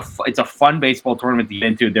think it's a fun baseball tournament to get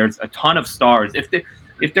into. There's a ton of stars. If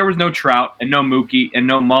there was no Trout and no Mookie and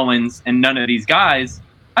no Mullins and none of these guys,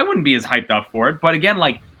 I wouldn't be as hyped up for it. But again,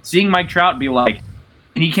 seeing Mike Trout be like,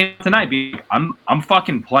 and he came tonight, be like, I'm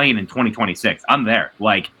fucking playing in 2026. I'm there.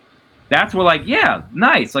 That's where yeah,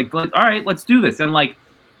 nice. All right, let's do this. And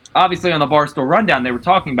obviously on the Barstool Rundown, they were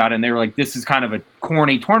talking about it, and they were like, this is kind of a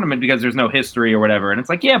corny tournament because there's no history or whatever. And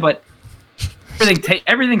it's yeah, but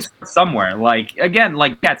everything's somewhere. Again,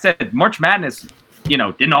 like Kat said, March Madness,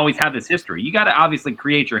 didn't always have this history. You got to obviously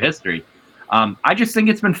create your history. I just think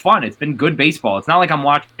it's been fun. It's been good baseball. It's not like I'm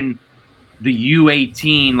watching the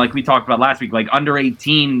U18 like we talked about last week, under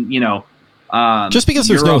 18, just because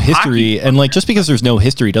there's no history, and just because there's no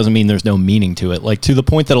history doesn't mean there's no meaning to it. To the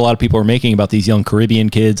point that a lot of people are making about these young Caribbean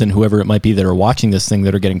kids and whoever it might be that are watching this thing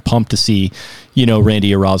that are getting pumped to see,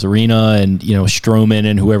 Randy Arozarena and, Stroman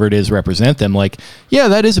and whoever it is represent them. Yeah,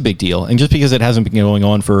 that is a big deal. And just because it hasn't been going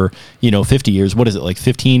on for, 50 years, what is it,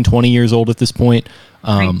 15, 20 years old at this point?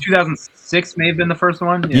 I think 2006 may have been the first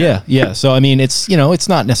one. Yeah. So, I mean, it's, it's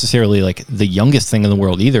not necessarily the youngest thing in the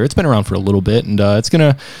world either. It's been around for a little bit, and it's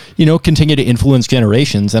going to, continue to influence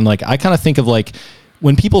generations. And I kind of think of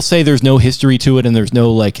when people say there's no history to it and there's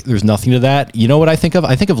no there's nothing to that, you know what I think of?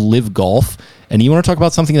 I think of Live Golf. And you want to talk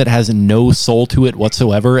about something that has no soul to it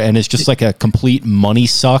whatsoever and is just a complete money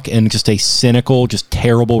suck and just a cynical, just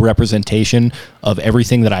terrible representation of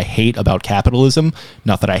everything that I hate about capitalism.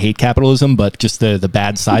 Not that I hate capitalism, but just the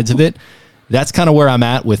bad sides of it. That's kind of where I'm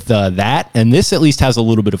at with that. And this at least has a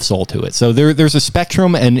little bit of soul to it. So there's a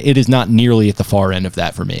spectrum, and it is not nearly at the far end of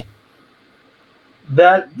that for me.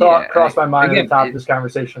 That thought crossed my mind at the top of this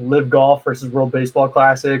conversation. Live Golf versus World Baseball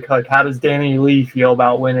Classic. How does Danny Lee feel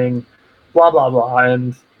about winning? Blah, blah, blah.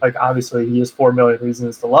 And, obviously he has 4 million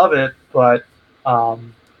reasons to love it, but the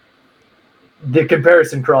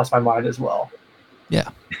comparison crossed my mind as well. Yeah.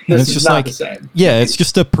 And it's just the same. Yeah, it's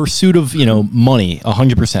just a pursuit of, money,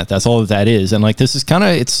 100%. That's all that is. And, this is kind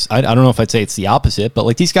of, I don't know if I'd say it's the opposite,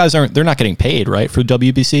 but, these guys they're not getting paid, right, for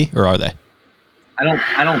WBC, or are they?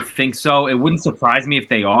 I don't think so. It wouldn't surprise me if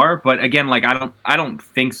they are, but again, I don't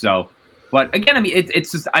think so. But again, I mean,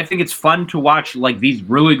 it's just, I think it's fun to watch these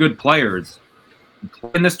really good players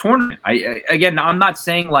in this tournament. I'm not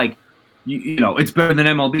saying it's better than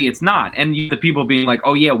MLB. It's not. And the people being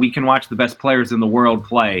oh yeah, we can watch the best players in the world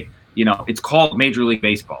play. It's called Major League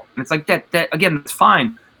Baseball, and it's that again, it's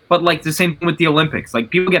fine. But the same thing with the Olympics.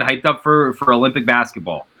 People get hyped up for Olympic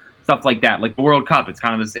basketball. Stuff like that, the World Cup. It's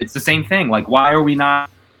kind of it's the same thing. Why are we not,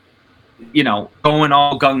 going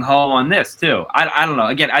all gung ho on this too? I don't know.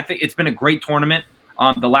 Again, I think it's been a great tournament.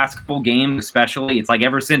 The last couple games, especially, it's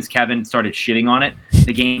ever since Kevin started shitting on it,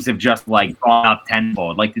 the games have just gone up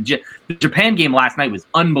tenfold. The Japan game last night was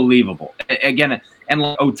unbelievable. Again, and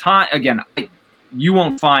Otani. Again, you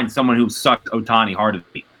won't find someone who sucks Otani harder than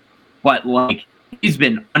me, but he's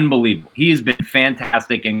been unbelievable. He has been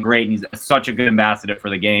fantastic and great, and he's such a good ambassador for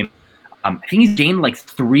the game. I think he's gained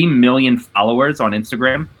 3 million followers on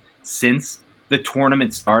Instagram since the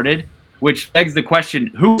tournament started, which begs the question,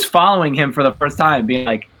 who's following him for the first time,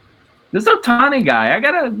 being This Ohtani guy,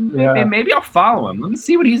 maybe I'll follow him. Let me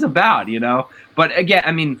see what he's about, But again,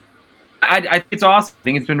 I mean, I think it's awesome. I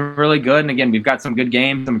think it's been really good. And again, we've got some good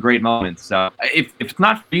games, some great moments. So if it's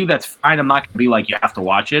not for you, that's fine. I'm not going to be like, you have to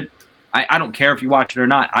watch it. I don't care if you watch it or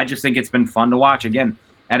not. I just think it's been fun to watch. Again,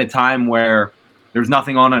 at a time where there's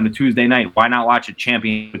nothing on a Tuesday night, why not watch a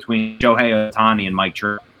champion between Shohei Ohtani and Mike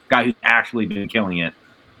Trout, guy who's actually been killing it?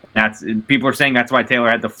 People are saying that's why Taylor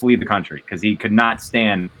had to flee the country, because he could not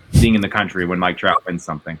stand being in the country when Mike Trout wins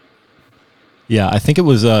something. Yeah, I think it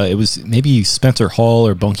was maybe Spencer Hall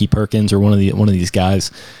or Bunky Perkins or one of these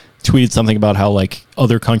guys tweeted something about how like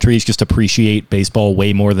other countries just appreciate baseball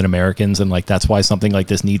way more than Americans, and like that's why something like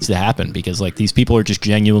this needs to happen, because like these people are just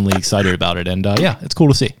genuinely excited about it, and yeah, it's cool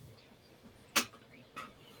to see.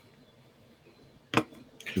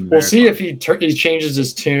 We'll see if he changes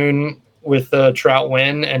his tune with the Trout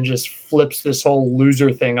win and just flips this whole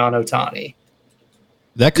loser thing on Ohtani.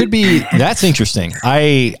 That could be. That's interesting.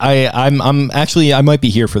 I'm actually, I might be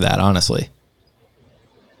here for that, honestly.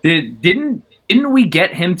 Didn't we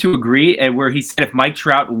get him to agree where he said if Mike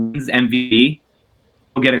Trout wins MVP,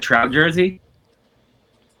 we'll get a Trout jersey?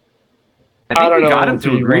 I don't know. Got him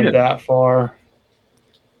to agree to that far.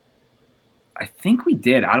 I think we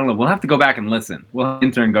did. I don't know. We'll have to go back and listen. We'll have an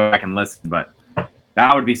intern go back and listen, but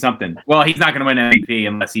that would be something. Well, he's not going to win MVP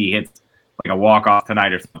unless he hits like a walk-off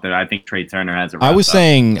tonight or something. I think Trey Turner has it. I was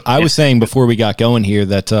saying before we got going here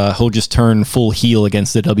that he'll just turn full heel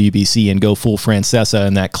against the WBC and go full Francesa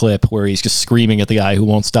in that clip where he's just screaming at the guy who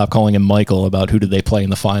won't stop calling him Michael about who did they play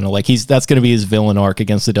in the final. Like that's going to be his villain arc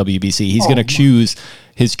against the WBC. He's going to choose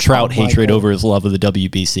his Trout hatred over his love of the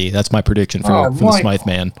WBC. That's my prediction for the Smythe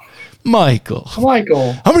man. Michael. How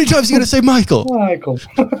many times are you going to say Michael? Michael.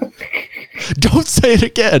 Don't say it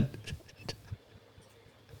again.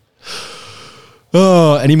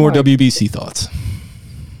 Oh, any more WBC thoughts?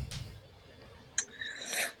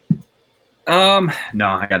 No,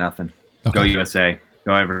 I got nothing. Okay. Go USA.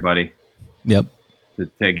 Go everybody. Yep. To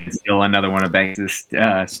steal another one of Banks'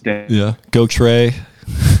 sticks. Yeah. Go Trey.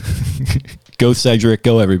 Go Cedric.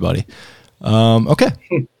 Go everybody. Okay.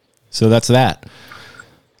 So that's that.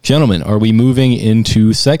 Gentlemen, are we moving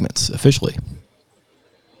into segments officially?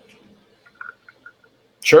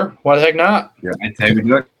 Sure. Why the heck not? Yeah, I'd say we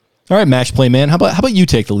do it. All right, Match Play Man. How about you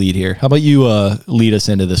take the lead here? How about you lead us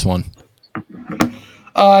into this one?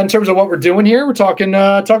 In terms of what we're doing here, we're talking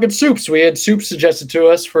soups. We had soups suggested to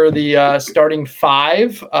us for the starting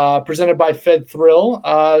five, presented by Fed Thrill.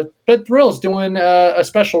 Fed Thrill is doing a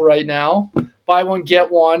special right now. Buy one, get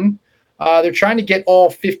one. They're trying to get all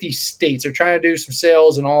 50 states. They're trying to do some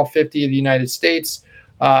sales in all 50 of the United States.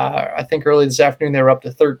 I think early this afternoon they were up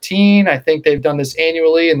to 13. I think they've done this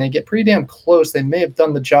annually, and they get pretty damn close. They may have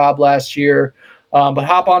done the job last year. But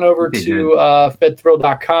hop on over to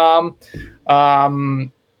fedthrill.com.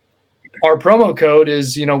 Our promo code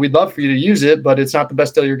is, we'd love for you to use it, but it's not the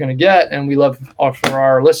best deal you're going to get. And we love for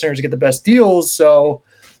our listeners to get the best deals. So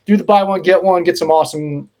do the buy one, get one, get some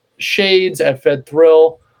awesome shades at Fed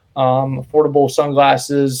Thrill. Affordable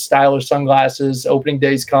sunglasses, stylish sunglasses. Opening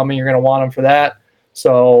day's coming. You're going to want them for that.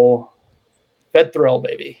 So Fed Thrill,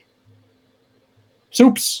 baby.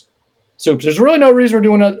 Soups. There's really no reason we're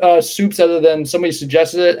doing soups other than somebody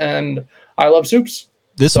suggested it, and I love soups.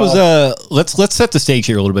 This was let's set the stage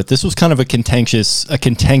here a little bit. This was kind of a contentious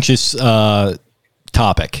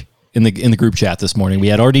topic in the group chat this morning. We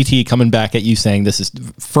had RDT coming back at you saying this is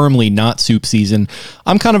firmly not soup season.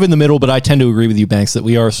 I'm kind of in the middle, but I tend to agree with you, Banks, that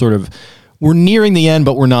we're nearing the end,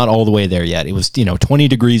 but we're not all the way there yet. It was 20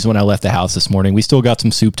 degrees when I left the house this morning. We still got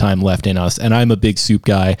some soup time left in us, and I'm a big soup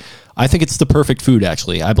guy. I think it's the perfect food,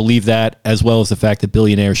 actually. I believe that, as well as the fact that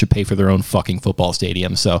billionaires should pay for their own fucking football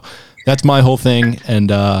stadium. So that's my whole thing. And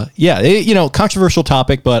controversial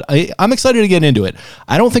topic, but I'm excited to get into it.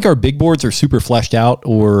 I don't think our big boards are super fleshed out,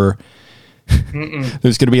 or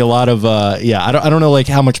there's going to be a lot of I don't know like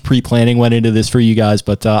how much pre-planning went into this for you guys,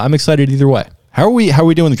 but I'm excited either way. How are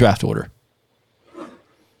we doing the draft order?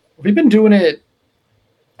 We've been doing it.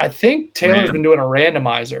 I think Taylor's been doing a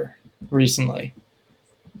randomizer recently.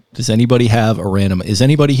 Does anybody have a random? Is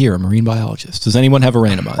anybody here a marine biologist? Does anyone have a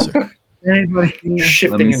randomizer? Anybody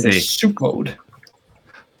shifting into soup mode?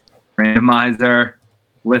 Randomizer,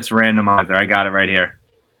 list randomizer. I got it right here.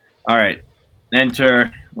 All right,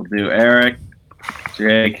 enter. We'll do Eric,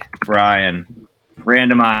 Jake, Brian.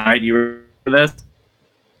 Randomize. Right, you ready for this?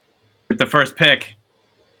 With the first pick.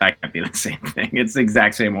 That can't be the same thing. It's the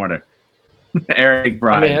exact same order. Eric,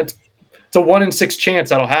 Brian. I mean, it's a 1 in 6 chance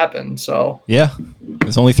that'll happen. So yeah,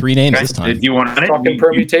 there's only 3 names this time. Did you want it? Talking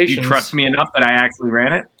permutations. You trust me enough that I actually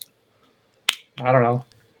ran it? I don't know.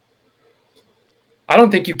 I don't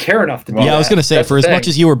think you care enough to do that. Yeah, I was going to say, That's for the as thing. much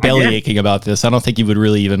as you were belly aching about this, I don't think you would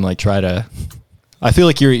really even like try to. I feel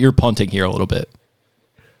like you're punting here a little bit.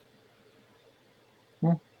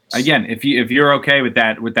 Again, if you're okay with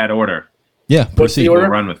that order, Yeah, What's the proceed. order?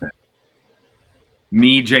 we'll run with it.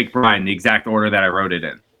 Me, Jake, Brian, the exact order that I wrote it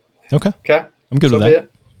in. Okay, Okay. I'm good So with be that.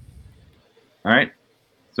 it. All right.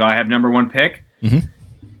 So I have number 1 pick. Mhm.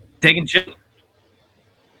 Taking chili.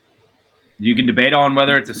 You can debate on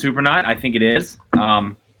whether it's a soup or not. I think it is.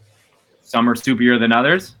 Some are soupier than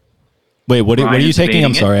others. Wait, what are Brian you is taking?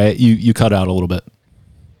 I'm debating sorry, you cut out a little bit.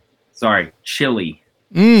 Sorry, chili.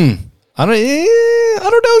 I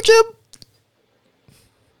don't know, Jim.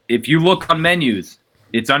 If you look on menus,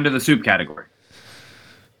 it's under the soup category.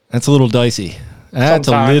 That's a little dicey. That's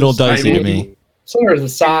Sometimes. a little dicey to I me. Sometimes the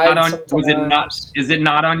side. Was it not? Is it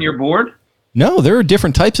not on your board? No, there are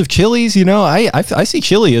different types of chilies. You know, I see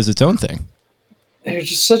chili as its own thing. There's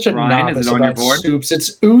just such a Ryan, is novice it on your about board? soups.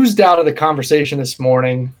 It's oozed out of the conversation this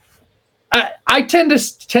morning. I tend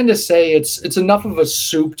to say it's enough of a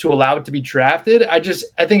soup to allow it to be drafted. I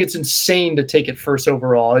think it's insane to take it first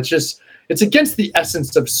overall. It's against the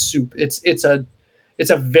essence of soup. It's a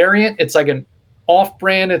variant. It's like an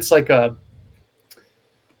off-brand. It's like a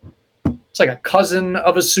cousin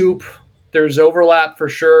of a soup. There's overlap for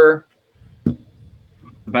sure. The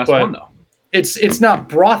best But- one though. It's not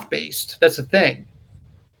broth based. That's the thing.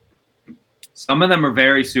 Some of them are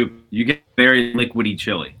very soup. You get very liquidy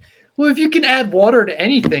chili. Well, if you can add water to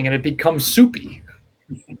anything and it becomes soupy.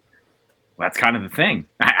 That's kind of the thing.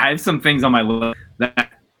 I have some things on my list that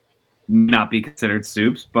may not be considered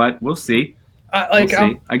soups, but we'll see. We'll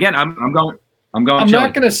see. Again, I'm going. I'm not chili.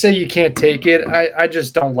 going to say you can't take it. I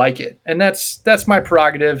just don't like it, and that's my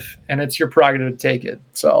prerogative, and it's your prerogative to take it.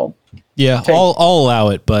 So Yeah, I'll allow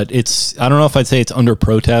it, but I don't know if I'd say it's under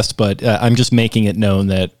protest, but I'm just making it known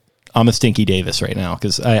that I'm a Stinky Davis right now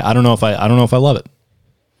because I don't know if I love it.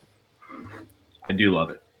 I do love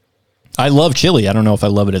it. I love chili. I don't know if I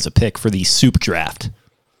love it as a pick for the soup draft.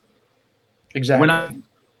 exactly.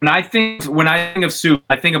 When I think of soup,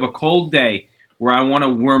 I think of a cold day where I want to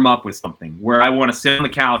warm up with something, where I want to sit on the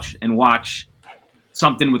couch and watch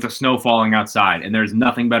something with the snow falling outside, and there's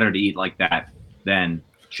nothing better to eat like that than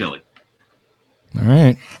chili. All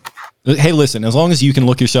right. Hey, listen, as long as you can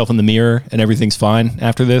look yourself in the mirror and everything's fine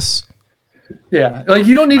after this. Yeah, like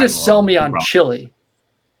you don't need I to sell love me it, on bro. chili.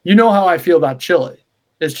 You know how I feel about chili.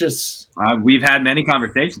 It's just We've had many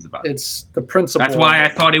conversations about it. it's the principle. That's why I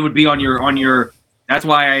thought it would be on your. That's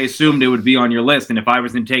why I assumed it would be on your list, and if I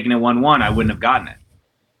wasn't taking it 1-1, I wouldn't have gotten it.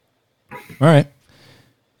 All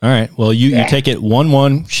right. Well, you take it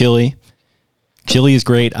 1-1 chili. Chili is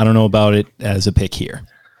great. I don't know about it as a pick here.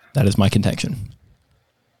 That is my contention.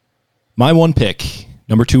 My 1 pick,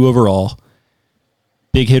 number 2 overall,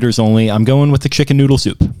 big hitters only. I'm going with the chicken noodle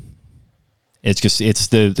soup. It's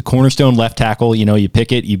the cornerstone left tackle. You know, you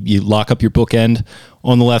pick it, you lock up your bookend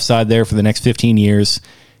on the left side there for the next 15 years.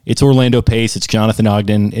 It's Orlando Pace. It's Jonathan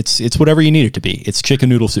Ogden. It's whatever you need it to be. It's chicken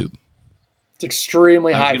noodle soup. it's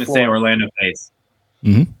extremely I was high going to floor. say Orlando Pace.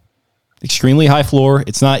 Extremely high floor.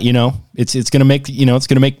 It's not, it's going to make, it's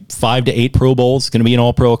going to make 5 to 8 Pro Bowls. It's going to be an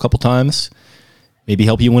All-Pro a couple times. Maybe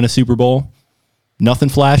help you win a Super Bowl. Nothing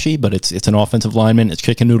flashy, but it's an offensive lineman. It's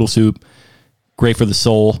chicken noodle soup. Great for the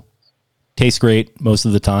soul. Tastes great most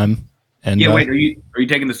of the time. And Yeah, wait, are you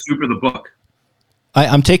taking the soup or the book?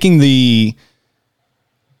 I'm taking the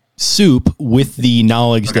soup with the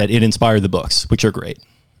knowledge that it inspired the books, which are great.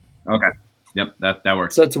 Okay. Yep, that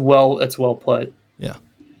works. So that's well put. Yeah.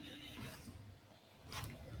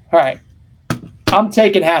 All right. I'm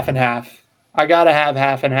taking half and half. I gotta have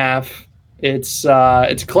half and half. It's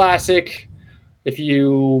classic. If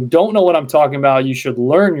you don't know what I'm talking about, you should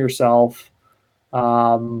learn yourself.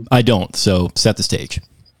 I don't, so set the stage.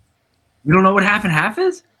 You don't know what half and half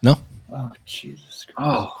is? No? Oh, Jesus Christ.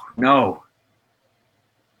 Oh, no.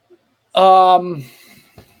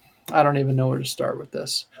 I don't even know where to start with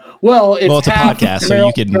this. Well, it's a half podcast, so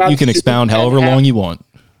Maryland you crab can soup expound and however long you want.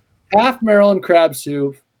 half Maryland crab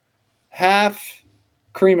soup, half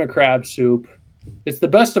cream of crab soup. It's the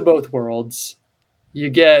best of both worlds. You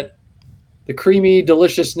get the creamy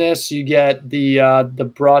deliciousness. You get the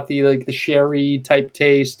brothy, like the sherry type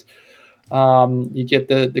taste. You get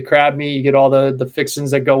the crab meat. You get all the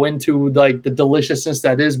fixings that go into like the deliciousness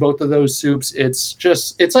that is both of those soups.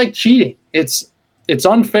 It's like cheating. It's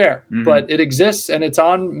unfair, but it exists and it's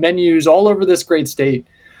on menus all over this great state.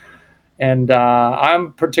 And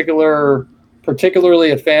I'm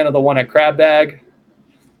particularly a fan of the one at Crab Bag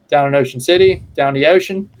down in Ocean City, down the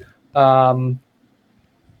ocean.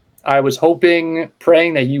 I was hoping,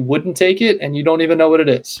 praying that you wouldn't take it, and you don't even know what it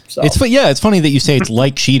is. So It's funny that you say it's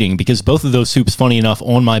like cheating because both of those soups, funny enough,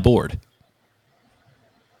 on my board.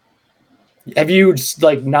 have you just,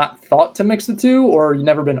 like, not thought to mix the two, or you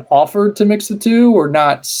never been offered to mix the two, or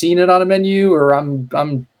not seen it on a menu, or I'm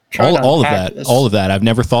trying to all of unpack that, this. all of that. I've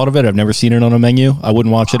never thought of it. I've never seen it on a menu. I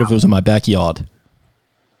wouldn't watch it if it was in my backyard.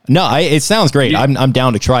 No, it sounds great. I'm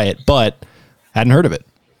down to try it, but hadn't heard of it.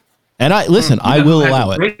 And I will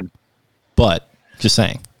allow it. But just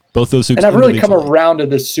saying, both those soups. And I've really come around to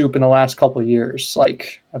this soup in the last couple of years.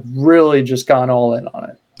 Like, I've really just gone all in on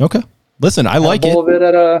it. Okay, listen, I like a bowl it.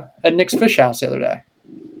 of it at Nick's Fish House the other day.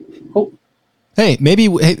 Oh, hey, maybe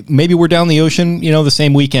we're down the ocean, the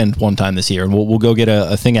same weekend one time this year, and we'll go get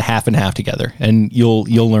a thing of half and half together, and you'll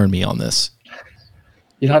learn me on this.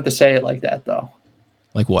 You don't have to say it like that, though.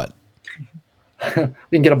 Like what? We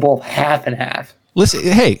can get a bowl of half and half. Listen,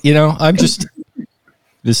 hey, I'm just.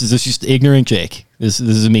 This is just ignorant Jake. This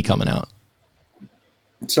is me coming out.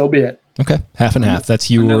 So be it. Okay, half and half.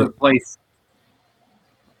 That's your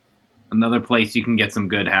Another place you can get some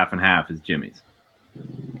good half and half is Jimmy's.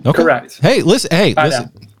 Okay. Correct. Hey, listen.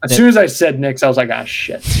 As soon as I said Nick's, I was like,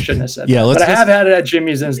 shit, shouldn't have said that. But I have had it at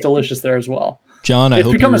Jimmy's, and it's delicious there as well. John,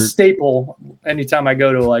 it's become a staple anytime I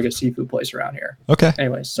go to like a seafood place around here. Okay.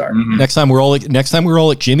 Anyways, sorry. Mm-hmm. Next time we're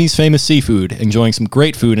all at Jimmy's Famous Seafood, enjoying some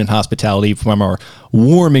great food and hospitality from our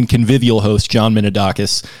warm and convivial host, John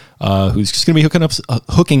Minadakis, who's just going to be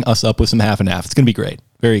hooking us up with some half and half. It's going to be great.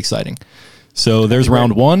 Very exciting. So there's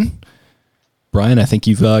round one. Brian, I think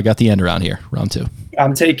you've got the end around here. Round two.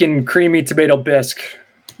 I'm taking creamy tomato bisque.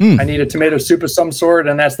 I need a tomato soup of some sort,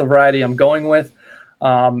 and that's the variety I'm going with.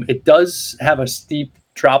 It does have a steep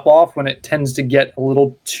drop off when it tends to get a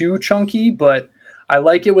little too chunky, but I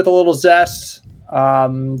like it with a little zest.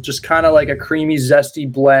 Just kind of like a creamy,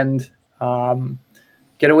 zesty blend.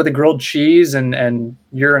 Get it with a grilled cheese, and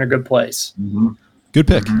you're in a good place. Mm-hmm. Good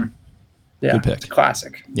pick. Mm-hmm. Yeah, good pick. It's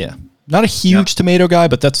classic. Yeah, not a huge tomato guy,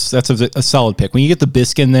 but that's a solid pick. When you get the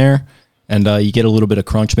bisque in there, and you get a little bit of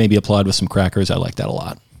crunch, maybe applied with some crackers, I like that a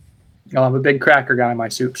lot. I'm a big cracker guy in my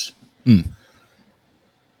soups.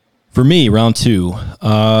 For me, round two,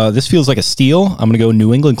 this feels like a steal. I'm going to go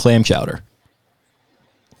New England clam chowder.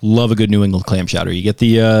 Love a good New England clam chowder. You get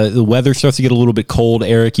the weather starts to get a little bit cold.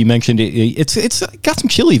 Eric, you mentioned it's got some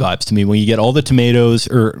chili vibes to me when you get all the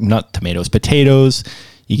potatoes.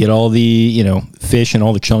 You get all the fish and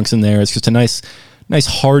all the chunks in there. It's just a nice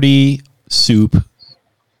hearty soup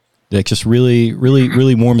that just really, really,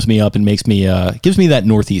 really warms me up and makes me gives me that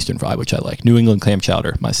northeastern vibe, which I like. New England clam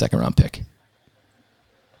chowder, my second round pick.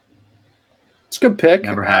 It's a good pick.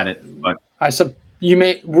 Never had it, but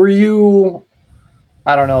were you?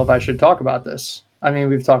 I don't know if I should talk about this. I mean,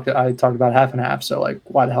 I talked about half and half, so like,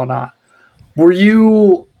 why the hell not? Were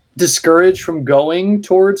you discouraged from going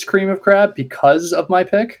towards cream of crab because of my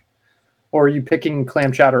pick, or are you picking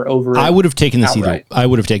clam chowder over? I would have taken this outright? I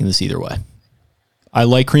would have taken this either way. I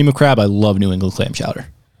like cream of crab. I love New England clam chowder.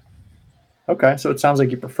 Okay, so it sounds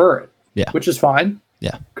like you prefer it. Yeah, which is fine.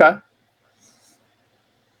 Yeah. Okay.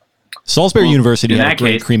 Salisbury University had a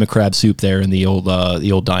great cream of crab soup there in the old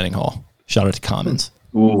dining hall. Shout out to Commons.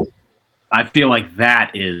 Ooh, I feel like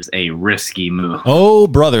that is a risky move. Oh,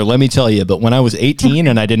 brother, let me tell you. But when I was 18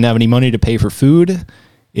 and I didn't have any money to pay for food,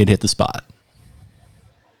 it hit the spot.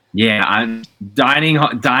 Yeah, dining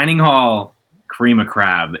hall cream of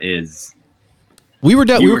crab is. We were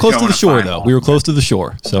close to the shore though. We were close to the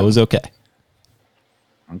shore, so it was okay.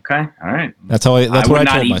 Okay, all right. That's what I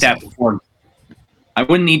told myself. That before. I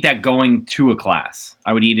wouldn't eat that going to a class.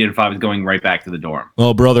 I would eat it if I was going right back to the dorm.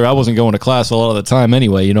 Well, brother, I wasn't going to class a lot of the time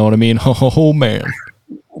anyway. You know what I mean? Oh, man.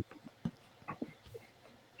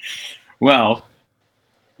 Well,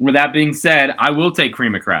 with that being said, I will take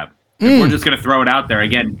cream of crab. If we're just going to throw it out there.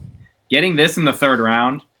 Again, getting this in the third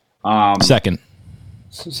round. Second,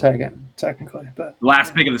 technically. But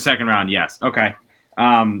last pick of the second round, yes. Okay.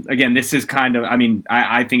 Again, this is kind of,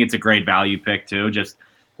 I think it's a great value pick too. Just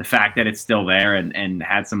the fact that it's still there and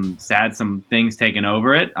had some things taken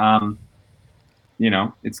over it.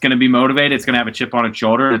 It's going to be motivated. It's going to have a chip on its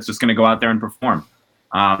shoulder. And it's just going to go out there and perform.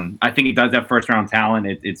 I think it does have first round talent.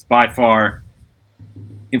 It's by far,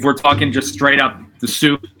 if we're talking just straight up the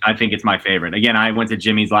soup, I think it's my favorite. Again, I went to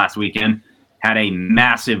Jimmy's last weekend, had a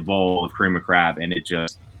massive bowl of cream of crab, and it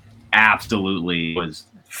just absolutely was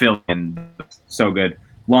filling. So good.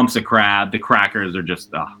 Lumps of crab. The crackers are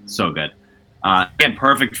just so good. Again,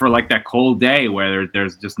 perfect for like that cold day where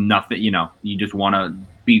there's just nothing, you just want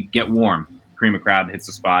to get warm. Cream of crab hits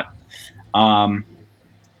the spot.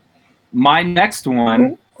 My next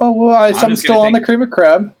one. Oh, well, I'm still on the cream of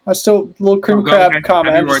crab. Little cream of crab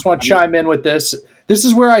comment. I just want to chime in with this. This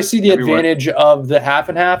is where I see the advantage of the half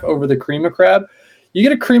and half over the cream of crab. You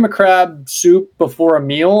get a cream of crab soup before a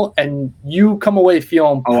meal, and you come away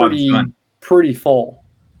feeling pretty full.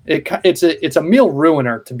 It's a meal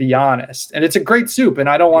ruiner, to be honest, and it's a great soup, and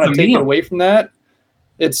I don't want to take it away from that.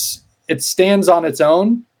 It stands on its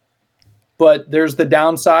own, but there's the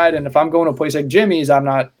downside. And if I'm going to a place like Jimmy's, I'm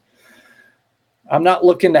not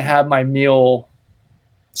looking to have my meal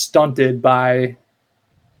stunted by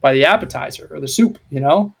the appetizer or the soup.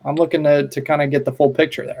 I'm looking to kind of get the full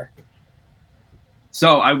picture there.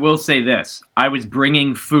 So I will say this: I was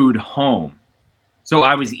bringing food home, so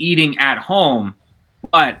I was eating at home,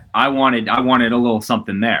 but I wanted a little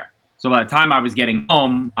something there. So by the time I was getting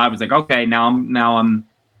home, I was like, okay, now I'm,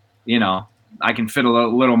 I can fit a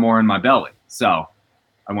little more in my belly. So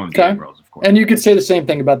I went with the egg rolls, of course. And you could say the same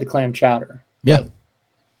thing about the clam chowder. Yeah,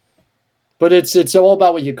 but it's all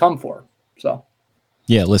about what you come for. So.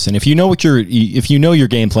 Yeah, listen, if you know your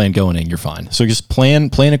game plan going in, you're fine. So just plan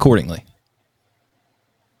accordingly.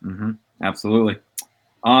 Mm-hmm. Absolutely.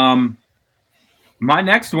 My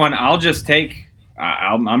next one, I'll just take.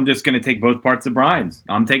 I'm just going to take both parts of Brian's.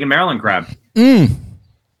 I'm taking Maryland crab.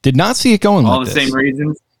 Did not see it going. All the same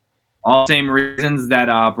reasons. All the same reasons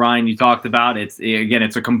that Brian you talked about. It's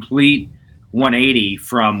a complete 180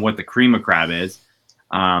 from what the cream of crab is.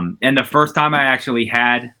 And the first time I actually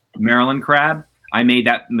had Maryland crab, I made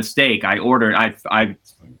that mistake. I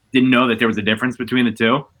didn't know that there was a difference between the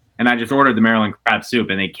two. And I just ordered the Maryland crab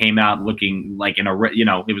soup, and it came out looking like it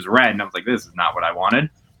was red. And I was like, this is not what I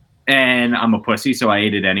wanted. And I'm a pussy, so I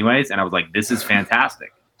ate it anyways. And I was like, this is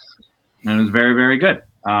fantastic. And it was very, very good.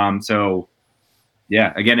 So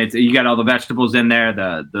yeah, again, you got all the vegetables in there,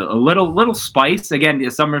 a little spice. Again,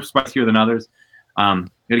 some are spicier than others.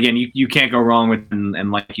 But again, you can't go wrong with,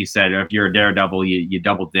 and like you said, if you're a daredevil, you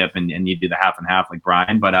double dip and you do the half and half like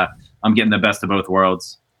Brian. But I'm getting the best of both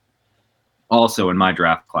worlds. Also in my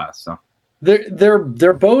draft class, so they're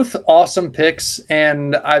both awesome picks,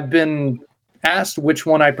 and I've been asked which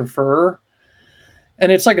one I prefer,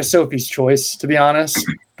 and it's like a Sophie's choice, to be honest.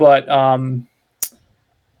 But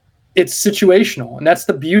it's situational, and that's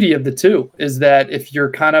the beauty of the two. Is that if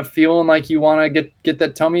you're kind of feeling like you want to get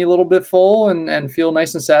that tummy a little bit full and feel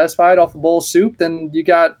nice and satisfied off a bowl of soup, then you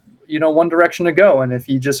got one direction to go. And if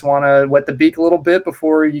you just want to wet the beak a little bit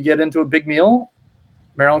before you get into a big meal,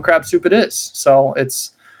 Maryland crab soup it is. So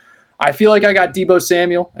I feel like I got Deebo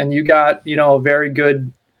Samuel, and you got, a very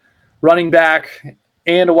good running back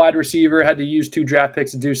and a wide receiver. Had to use 2 draft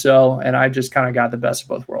picks to do so, and I just kind of got the best of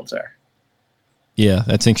both worlds there. Yeah,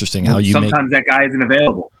 that's interesting. Sometimes that guy isn't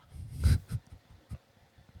available.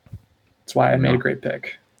 That's why I made a great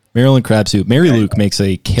pick. Maryland crab soup. Mary Luke makes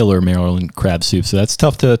a killer Maryland crab soup, so that's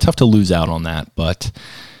tough to lose out on that, but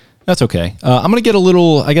that's okay. I gotta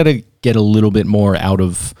get a little bit more out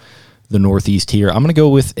of the Northeast here. I'm gonna go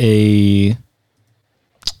with I'm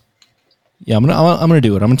gonna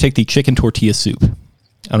do it. I'm gonna take the chicken tortilla soup. I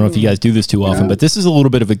don't know if you guys do this too often, but this is a little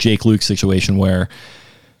bit of a Jake Luke situation where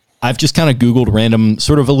I've just kind of Googled random,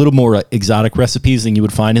 sort of a little more exotic recipes than you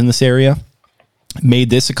would find in this area.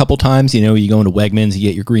 Made this a couple times. You go into Wegmans, you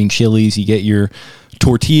get your green chilies, you get your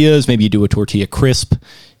tortillas, maybe you do a tortilla crisp.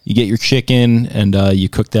 You get your chicken and you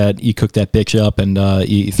cook that bitch up, and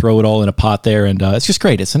you throw it all in a pot there, and it's just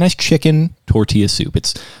great. It's a nice chicken tortilla soup.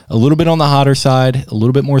 It's a little bit on the hotter side, a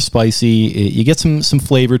little bit more spicy. You get some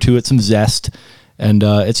flavor to it, some zest, and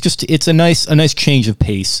it's a nice change of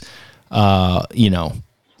pace.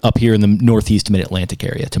 Up here in the Northeast Mid-Atlantic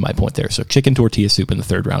area, to my point there. So chicken tortilla soup in the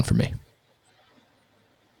 3rd round for me.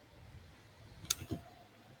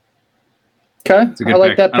 Okay, I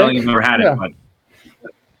like that pick. I don't think I've ever had it, but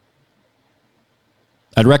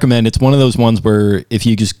I'd recommend. It's one of those ones where if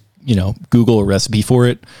you just Google a recipe for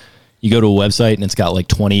it, you go to a website and it's got like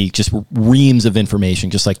 20 just reams of information,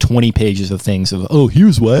 just like 20 pages of things of,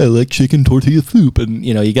 here's why I like chicken tortilla soup, and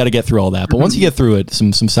you got to get through all that. But once you get through it,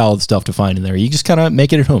 some solid stuff to find in there. You just kind of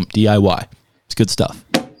make it at home, DIY. It's good stuff.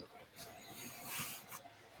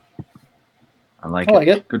 I like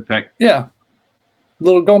it. Good pick. Yeah,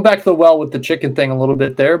 little going back to the well with the chicken thing a little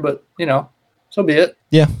bit there, but so be it.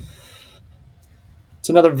 Yeah. It's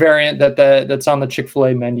another variant that's on the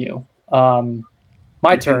Chick-fil-A menu.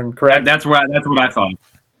 My turn, correct? That's what I thought.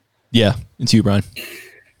 Yeah, it's you, Brian.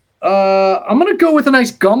 I'm gonna go with a nice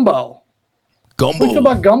gumbo. Gumbo. Think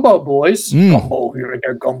about gumbo, boys. Gumbo, here I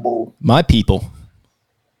got gumbo. My people.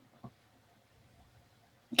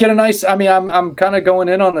 Get a nice. I mean, I'm kind of going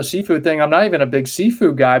in on the seafood thing. I'm not even a big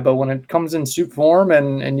seafood guy, but when it comes in soup form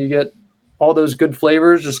and you get all those good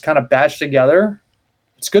flavors just kind of bashed together,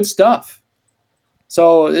 It's good stuff.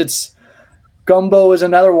 So gumbo is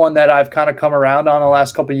another one that I've kind of come around on the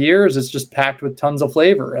last couple of years. It's just packed with tons of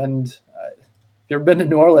flavor. And if you've ever been to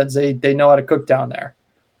New Orleans, they know how to cook down there.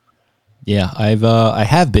 Yeah, I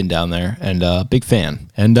have been down there and big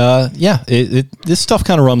fan. And this stuff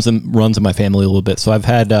kind of runs in my family a little bit. So I've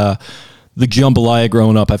had the jambalaya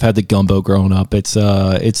growing up. I've had the gumbo growing up. It's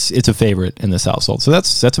a favorite in this household. So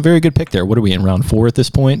that's a very good pick there. What are we in, round 4 at this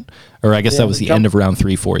point? Or I guess that was the end of round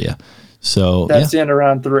 3 for you. So that's the end of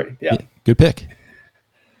round 3. Yeah. Good pick.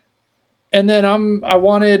 And then I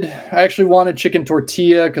actually wanted chicken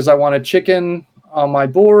tortilla because I wanted chicken on my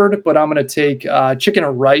board, but I'm going to take chicken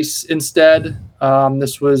and rice instead.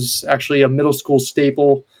 This was actually a middle school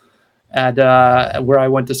staple at where I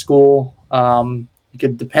went to school. You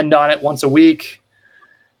could depend on it once a week.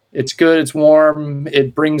 It's good. It's warm.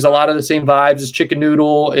 It brings a lot of the same vibes as chicken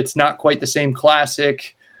noodle. It's not quite the same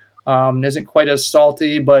classic. Isn't quite as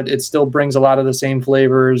salty, but it still brings a lot of the same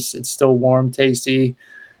flavors. It's still warm, tasty,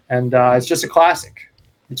 and it's just a classic.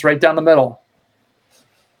 It's right down the middle.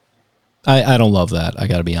 I don't love that. I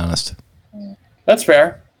got to be honest. That's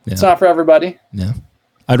fair. Yeah. It's not for everybody. Yeah.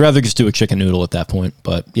 I'd rather just do a chicken noodle at that point.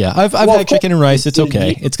 But yeah, I've had chicken and rice. It's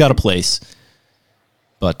okay. It's got a place,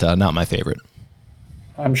 but not my favorite.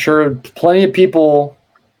 I'm sure plenty of people,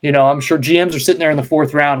 I'm sure GMs are sitting there in the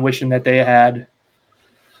 4th round wishing that they had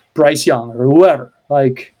Bryce Young or whoever.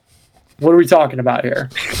 Like, what are we talking about here?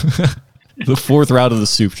 The 4th round of the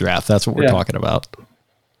soup draft. That's what we're talking about.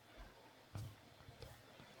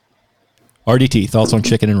 RDT, thoughts on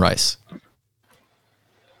chicken and rice?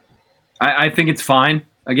 I think it's fine.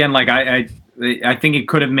 Again, like I think it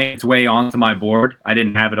could have made its way onto my board. I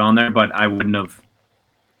didn't have it on there, but I wouldn't have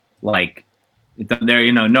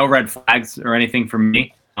there. No red flags or anything for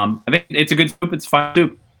me. I think it's a good soup. It's fine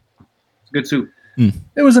soup. It's a good soup.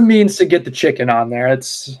 It was a means to get the chicken on there.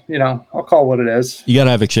 It's I'll call it what it is. You got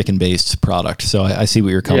to have a chicken-based product, so I see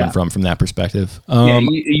where you're coming from that perspective.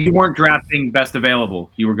 You weren't drafting best available.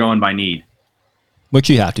 You were going by need. Which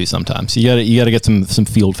you have to sometimes. You got to get some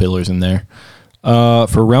field fillers in there.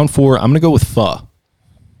 For round 4, I'm going to go with pho.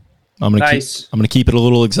 I'm going to keep it a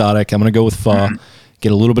little exotic. I'm going to go with pho.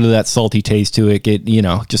 Get a little bit of that salty taste to it. Get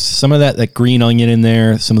just some of that green onion in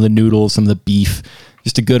there. Some of the noodles, some of the beef.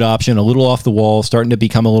 Just a good option. A little off the wall. Starting to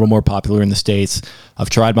become a little more popular in the States. I've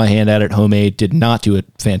tried my hand at it homemade. Did not do a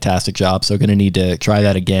fantastic job. So going to need to try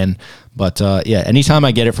that again. But anytime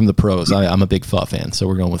I get it from the pros, I'm a big pho fan. So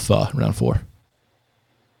we're going with pho round 4.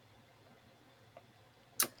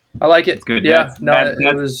 I like it. It's good. Yeah,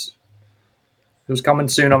 it was coming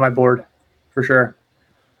soon on my board for sure.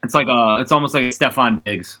 It's like it's almost like a Stephon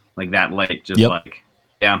Diggs, like that late, just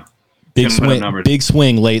big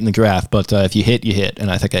swing late in the draft. But if you hit, you hit,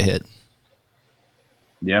 and I think I hit.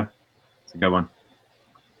 Yeah, it's a good one.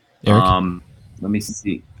 Eric? Let me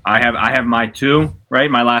see. I have my 2,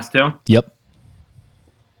 right? My last 2. Yep.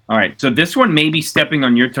 All right. So this one may be stepping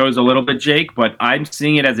on your toes a little bit, Jake, but I'm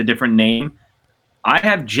seeing it as a different name. I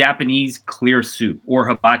have Japanese clear soup or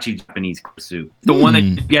hibachi Japanese clear soup. The one that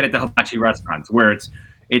you get at the hibachi restaurants where it's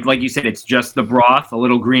like you said, it's just the broth, a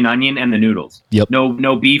little green onion, and the noodles. Yep.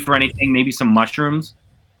 No beef or anything, maybe some mushrooms.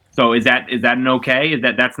 So is that an okay?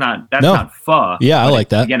 That's not pho. Yeah, I like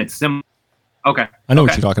that. Again, it's similar. Okay. I know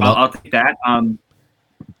what you're talking about. I'll take that.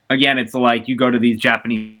 Again, it's like you go to these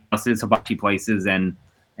Japanese houses, hibachi places, and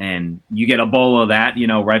you get a bowl of that,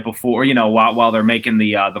 right before, while they're making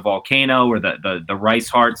the volcano or the rice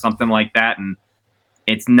heart, something like that, and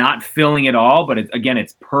it's not filling at all, but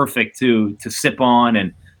it's perfect to sip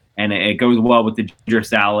on, and it goes well with the ginger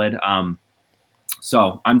salad.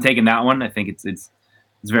 So I'm taking that one. I think it's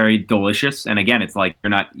very delicious, and again, it's like you're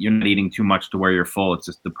not eating too much to where you're full. It's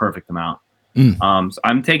just the perfect amount. So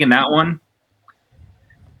I'm taking that one,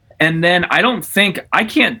 and then I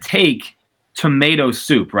can't take tomato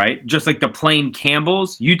soup, right? Just like the plain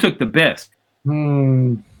Campbell's. You took the bisque.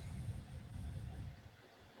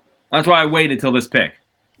 That's why I waited till this pick.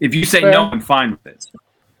 If you say no, I'm fine with it.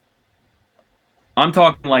 I'm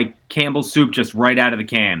talking like Campbell's soup just right out of the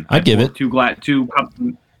can. I'd give it 2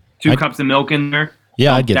 cups of milk in there.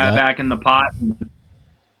 Yeah, I'd get that back in the pot. And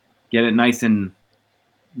get it nice and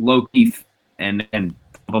low key, and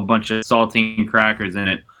a bunch of saltine crackers in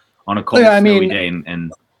it on a cold snowy day.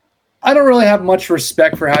 And I don't really have much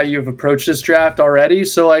respect for how you've approached this draft already,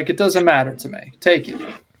 so it doesn't matter to me. Take it.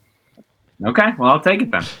 Okay, well, I'll take it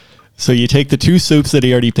then. So you take the 2 soups that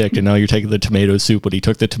he already picked, and now you're taking the tomato soup, but he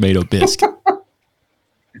took the tomato bisque.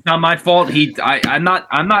 It's not my fault. I'm not.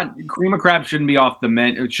 Cream of crab shouldn't be off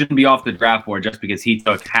the draft board just because he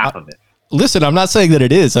took half of it. Listen, I'm not saying that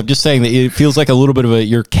it is. I'm just saying that it feels like a little bit of a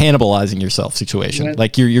you're cannibalizing yourself situation. Yeah.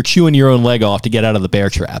 Like you're chewing your own leg off to get out of the bear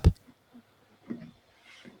trap.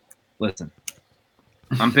 Listen,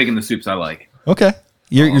 I'm picking the soups I like. Okay.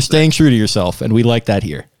 You're staying true to yourself, and we like that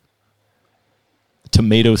here.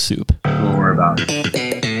 Tomato soup. We'll worry about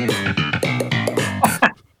it.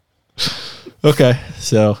 Okay,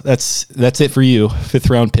 so that's it for you. 5th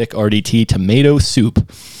round pick, RDT, tomato soup.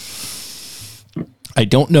 I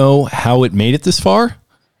don't know how it made it this far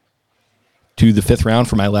to the 5th round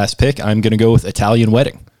for my last pick. I'm going to go with Italian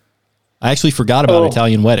Wedding. I actually forgot about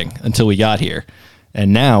Italian Wedding until we got here.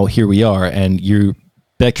 And now here we are, and you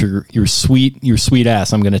bet your sweet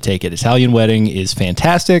ass I'm going to take it. Italian Wedding is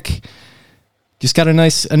fantastic. Just got a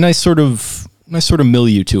nice sort of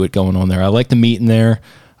milieu to it going on there. I like the meat in there.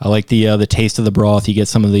 I like the taste of the broth. You get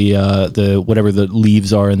some of the whatever the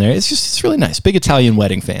leaves are in there. It's really nice. Big Italian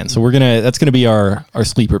Wedding fan. So that's gonna be our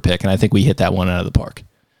sleeper pick, and I think we hit that one out of the park.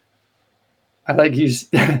 I like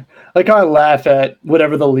like how I laugh at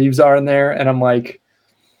whatever the leaves are in there, and I'm like,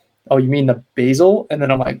 oh, you mean the basil? And then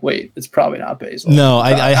I'm like, wait, it's probably not basil. No,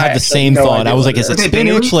 I had the same thought. I was like, is it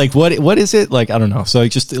spinach? Like what is it? Like I don't know. So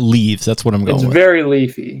just leaves. That's what I'm going with. It's very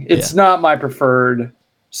leafy. It's not my preferred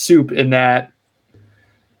soup in that.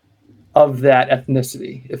 Of that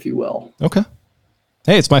ethnicity, if you will. Okay.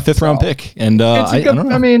 Hey, it's my 5th round pick, and I don't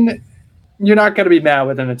know. I mean, you're not going to be mad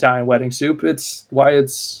with an Italian wedding soup. It's why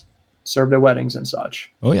it's served at weddings and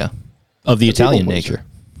such. Oh yeah, of the Italian nature.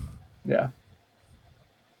 Yeah.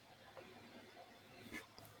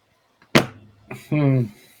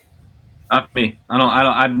 Not me.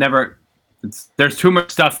 I've never. There's too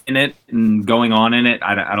much stuff in it and going on in it.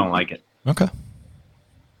 I don't like it. Okay.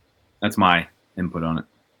 That's my input on it.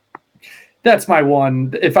 That's my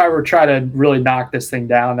one. If I were trying to really knock this thing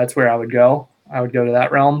down, that's where I would go. I would go to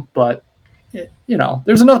that realm. But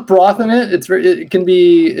there's enough broth in it.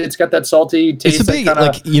 It's got that salty taste. It's a big,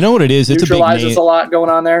 you know what it is? It's a big name. A lot going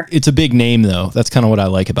on there. It's a big name, though. That's kind of what I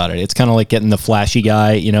like about it. It's kind of like getting the flashy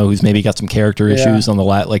guy, who's maybe got some character issues on the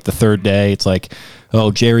 3rd day. It's like, oh,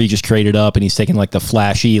 Jerry just traded up and he's taking like the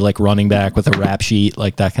flashy running back with a rap sheet,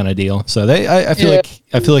 like that kind of deal. So I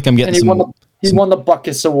feel like I'm getting some. He won the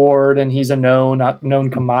Buckus Award, and he's a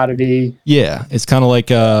known commodity. Yeah, it's kind of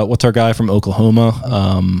like what's our guy from Oklahoma?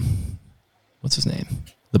 What's his name?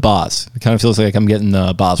 The Boz. It kind of feels like I'm getting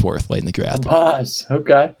Bosworth late in the draft. Boz,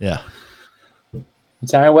 okay. Yeah.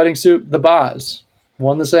 Italian wedding soup, the Boz.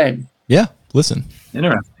 One the same. Yeah, listen.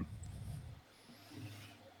 Interesting.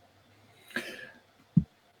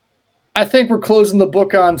 I think we're closing the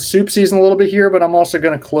book on soup season a little bit here, but I'm also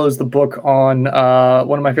going to close the book on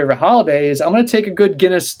one of my favorite holidays. I'm going to take a good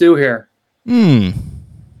Guinness stew here.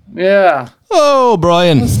 Yeah. Oh,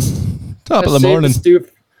 Brian. Top of the morning.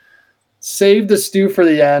 Save the stew for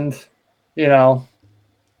the end.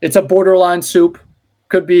 It's a borderline soup.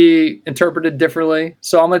 Could be interpreted differently.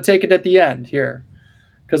 So I'm going to take it at the end here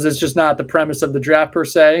because it's just not the premise of the draft per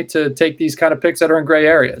se to take these kind of picks that are in gray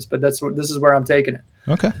areas. But this is where I'm taking it.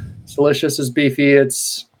 Okay. It's delicious. It's beefy.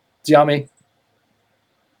 It's yummy.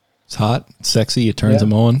 It's hot. It's sexy. It turns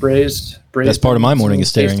them on. Braised. Best part of my morning is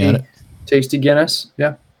staring at it. Tasty Guinness.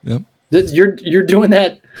 Yeah. Yep. You're doing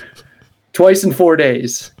that twice in 4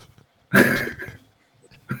 days.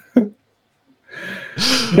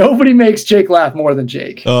 Nobody makes Jake laugh more than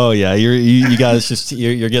Jake. Oh yeah, you guys just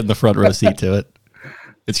you're getting the front row seat to it.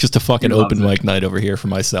 It's just a fucking open mic night over here for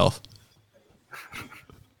myself.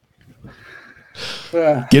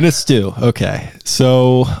 Guinness stew. Okay.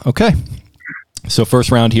 So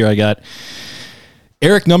 1st round here, I got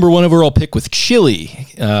Eric, number 1 overall pick with chili.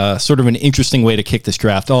 Sort of an interesting way to kick this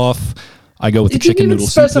draft off. I go with the chicken noodle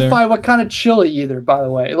soup there. Didn't specify what kind of chili either, by the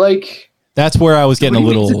way. That's where I was getting a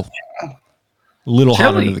little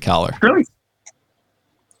hot under the collar. Really?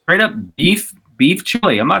 Straight up beef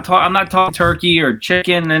chili. I'm not talking turkey or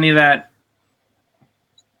chicken, any of that.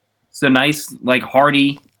 It's a nice,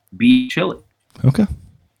 hearty beef chili. Okay.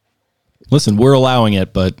 Listen, we're allowing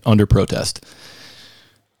it, but under protest.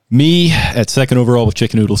 Me at 2nd overall with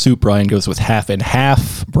chicken noodle soup. Brian goes with half and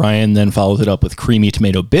half. Brian then follows it up with creamy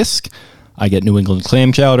tomato bisque. I get New England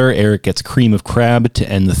clam chowder. Eric gets cream of crab to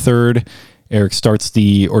end the 3rd. To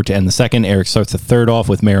end the 2nd. Eric starts the 3rd off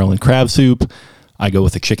with Maryland crab soup. I go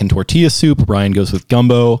with a chicken tortilla soup. Brian goes with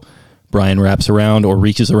gumbo. Brian wraps around or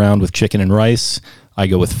reaches around with chicken and rice. I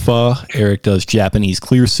go with pho. Eric does Japanese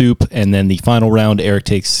clear soup. And then the final round, Eric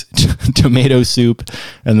takes tomato soup.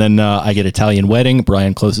 And then I get Italian wedding.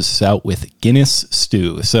 Brian closes us out with Guinness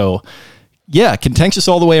stew. So, yeah, contentious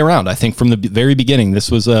all the way around. I think from the very beginning, this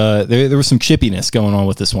was there was some chippiness going on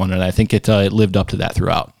with this one. And I think it lived up to that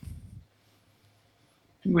throughout.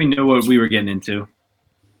 We knew what we were getting into.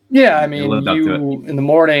 Yeah, I mean, lived up to you in the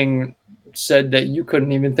morning said that you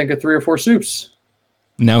couldn't even think of 3 or 4 soups.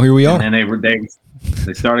 Now here we are. And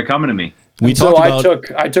they started coming to me. I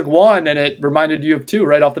took one, and it reminded you of 2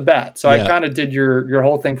 right off the bat. So Yeah. I kind of did your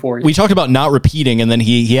whole thing for you. We talked about not repeating, and then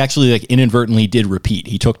he actually like inadvertently did repeat.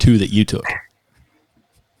 He took 2 that you took.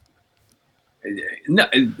 No,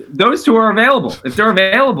 those 2 are available. If they're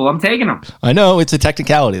available, I'm taking them. I know it's a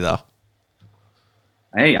technicality though.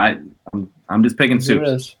 Hey, I'm just picking Here it soups.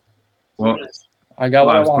 is. Well, I got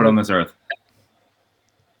what I I was put on wanted. this earth.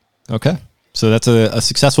 Okay, so that's a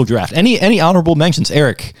successful draft. Any honorable mentions,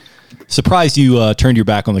 Eric? Surprised you turned your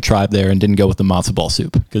back on the tribe there and didn't go with the matzo ball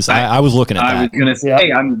soup because I was looking at I that. was gonna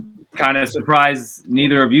say I'm kind of surprised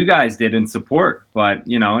neither of you guys did in support, but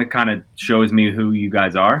it kind of shows me who you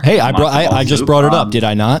guys are. Hey, I just brought it up, did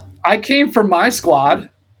I not? I came from my squad.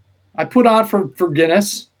 I put on for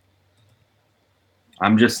Guinness.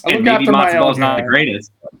 I'm just I look maybe after my matzo ball's own not the guy.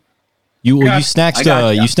 greatest. You I snatched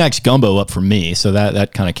got ya. you snatched gumbo up from me, so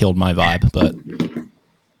that kind of killed my vibe. But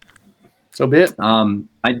So be it.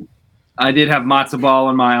 I did have matzo ball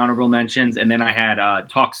in my honorable mentions, and then I had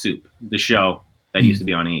Talk Soup, the show that used to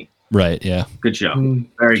be on E. right, yeah, Good show,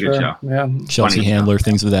 very good show. Yeah. Chelsea Funny Handler,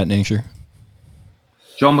 things of that nature.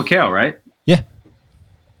 Joel McHale, right? Yeah,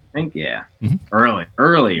 I think yeah. Mhm. Early.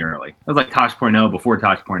 It was like Tosh.0 before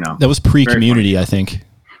Tosh.0. that was pre-community, I think.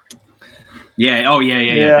 Yeah. Oh yeah.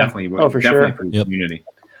 Yeah. Definitely. Oh, for definitely sure. Community.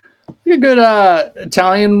 A good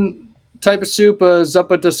Italian type of soup,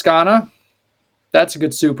 zuppa toscana. That's a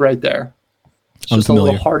good soup right there. It's just a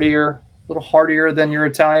little heartier than your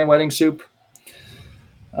Italian wedding soup.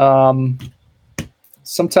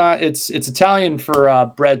 Sometimes it's Italian for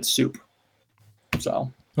bread soup.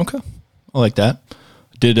 So Okay, I like that.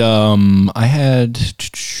 Did I had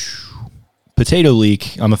potato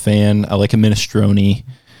leek? I'm a fan. I like a minestrone.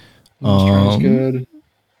 sounds good.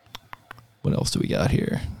 What else do we got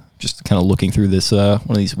here? Just kind of looking through this one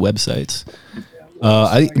of these websites.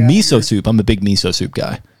 Miso soup. I'm a big miso soup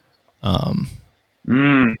guy.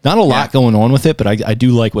 Not a lot going on with it, but I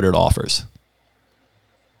do like what it offers.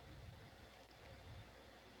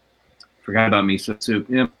 Forgot about miso soup.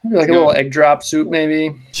 Yeah. Maybe like a little egg drop soup,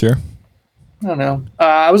 maybe. Sure. I don't know.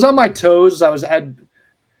 I was on my toes.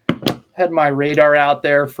 Had my radar out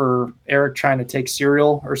there for Eric trying to take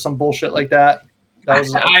cereal or some bullshit like that. That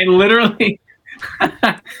was I literally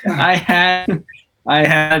I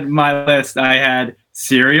had my list. I had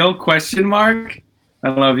cereal ? I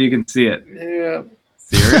don't know if you can see it. yeah.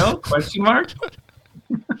 Cereal ?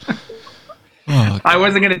 Oh, I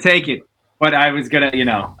wasn't gonna take it, but I was gonna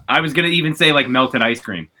even say like melted ice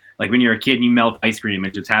cream. Like when you're a kid and you melt ice cream,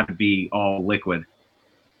 it just happened to be all liquid.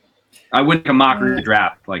 I wouldn't make a mockery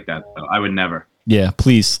draft like that, though. I would never. yeah,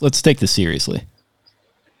 please, let's take this seriously.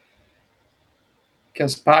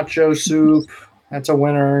 Gazpacho soup. That's a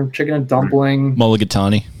winner. Chicken and dumpling.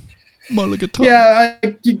 Mulligatawny. Yeah,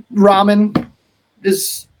 ramen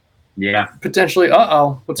is Yeah. potentially.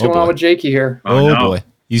 What's going boy. on with Jakey here? Oh, no. boy.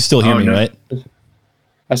 You still hear me, no. right?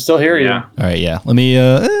 I still hear you. Yeah. All right, yeah. Let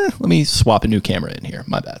me swap a new camera in here.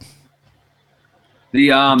 My bad. The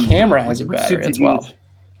Camera has a what battery soup as did you well. use?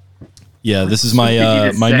 Yeah, this is What my did you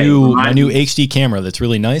just my say? new Remind me. HD camera that's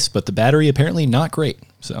really nice, but the battery apparently not great.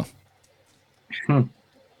 So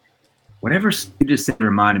Whatever you just said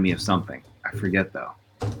reminded me of something. I forget though.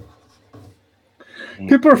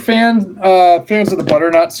 People are fans of the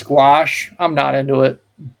butternut squash. I'm not into it.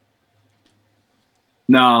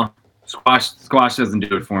 No, squash doesn't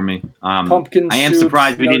do it for me. Pumpkin I am soup,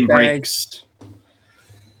 surprised we no didn't break. thanks.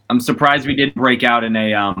 I'm surprised we didn't break out in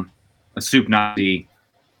a soup Nazi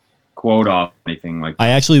quote off anything like that. I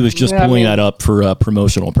actually was just Yeah, I pulling mean- that up for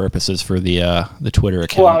promotional purposes for the Twitter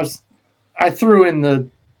account. Well, I threw in the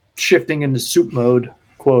shifting into soup mode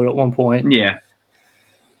quote at one point. Yeah.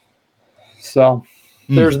 So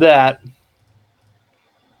there's that.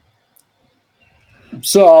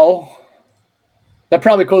 So that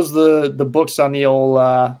probably closed the books on the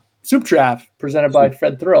old soup draft presented by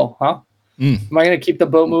Fred Thrill, huh? Am I going to keep the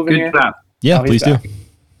boat moving Good here? job. Yeah, Oh, he's please do. back.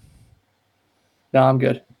 No, I'm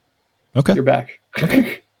good. Okay. You're back.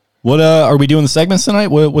 What are we doing the segments tonight?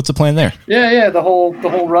 What's the plan there? Yeah, the whole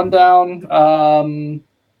rundown.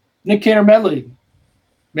 Nik-Caner Medley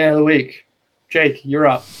Man of the Week. Jake, you're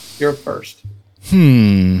up. You're up first.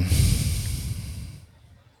 I'm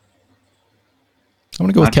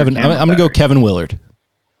gonna go with Not your Kevin. I'm camera gonna go battery. Kevin Willard.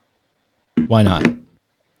 Why not?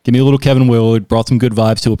 Give me a little Kevin Willard. Brought some good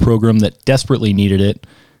vibes to a program that desperately needed it,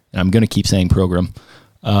 and I'm gonna keep saying program.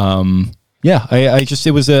 Yeah, I just,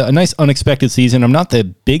 it was a nice unexpected season. I'm not the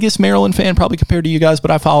biggest Maryland fan probably compared to you guys, but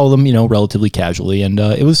I follow them, relatively casually, and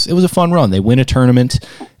it was a fun run. They win a tournament,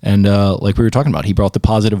 and like we were talking about, he brought the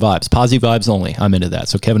positive vibes only. I'm into that.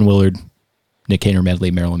 So Kevin Willard, Nik-Caner Medley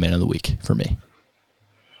Maryland Man of the Week for me.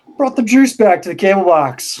 Brought the juice back to the cable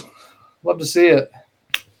box. Love to see it.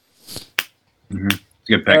 Mm-hmm. It's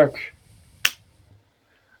a good pick. Eric.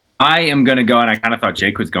 I am going to go, and I kind of thought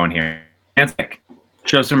Jake was going here.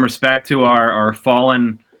 Show some respect to our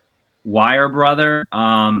fallen Wire brother,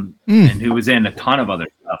 and who was in a ton of other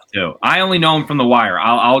stuff too. I only know him from The Wire.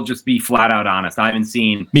 I'll just be flat out honest. I haven't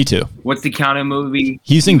seen. Me too. What's the Keanu movie?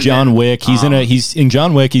 He's in John Wick. He's in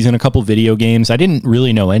John Wick. He's in a couple video games. I didn't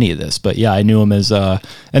really know any of this, but yeah, I knew him as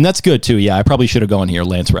and that's good too. Yeah, I probably should have gone here.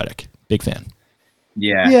 Lance Reddick, big fan.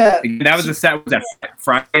 Yeah. That was was that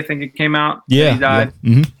Friday? I think it came out. Yeah, he died. Yeah.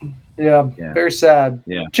 Mm-hmm. Yeah, very sad.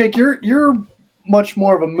 Yeah, Jake, you're much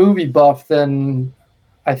more of a movie buff than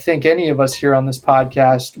I think any of us here on this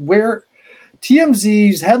podcast. Where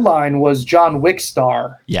TMZ's headline was John Wick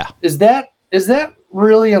star. Yeah, is that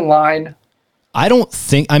really in line? I've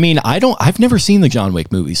never seen the John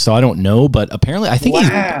Wick movies, so I don't know. But apparently, I think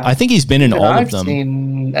he's been in all of them. I've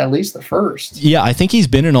seen at least the first. Yeah, I think he's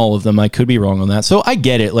been in all of them. I could be wrong on that. So I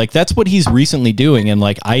get it. Like that's what he's recently doing, and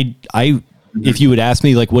like I if you would ask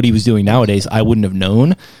me like what he was doing nowadays, I wouldn't have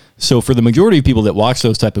known. So for the majority of people that watch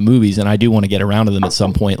those type of movies, and I do want to get around to them at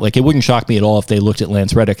some point, like it wouldn't shock me at all if they looked at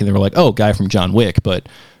Lance Reddick and they were like, oh, guy from John Wick. But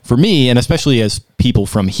for me, and especially as people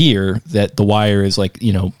from here, that The Wire is like,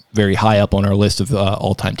 very high up on our list of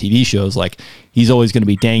all-time TV shows. Like he's always going to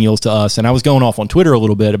be Daniels to us. And I was going off on Twitter a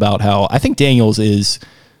little bit about how I think Daniels is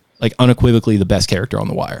like unequivocally the best character on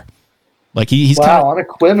The Wire. Like he's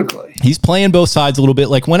unequivocally. He's playing both sides a little bit.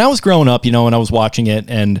 Like when I was growing up, and I was watching it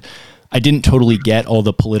and I didn't totally get all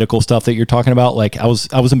the political stuff that you're talking about. Like I was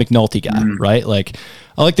a McNulty guy, right? Like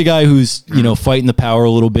I like the guy who's, fighting the power a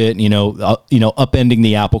little bit, upending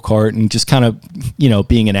the apple cart and just kind of,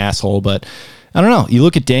 being an asshole. But I don't know. You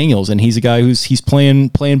look at Daniels and he's a guy he's playing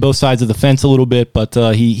both sides of the fence a little bit, but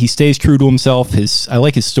he stays true to himself. I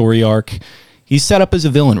like his story arc. He's set up as a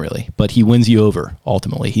villain really, but he wins you over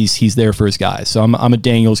ultimately. He's there for his guys. So I'm a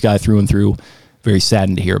Daniels guy through and through. Very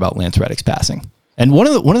saddened to hear about Lance Reddick's passing. And one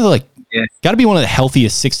of the like, got to be one of the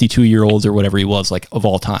healthiest 62-year-olds or whatever he was, like of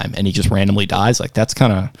all time, and he just randomly dies. Like that's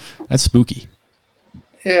spooky.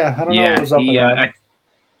 Yeah, I don't know what was up with that.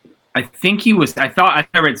 I think he was. I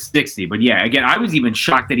read 60, but yeah, again, I was even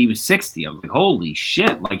shocked that he was 60. I was like, holy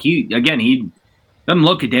shit! Like he doesn't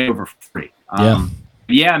look a day over 40.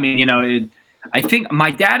 Yeah. I mean, I think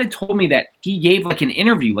my dad had told me that he gave like an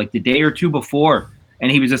interview like the day or two before. And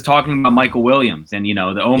he was just talking about Michael Williams and,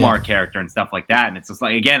 the Omar character and stuff like that. And it's just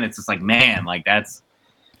like, man, like that's,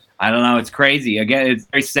 I don't know. It's crazy. Again, it's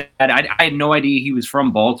very sad. I had no idea he was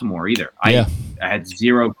from Baltimore either. I had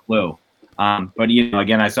zero clue. But,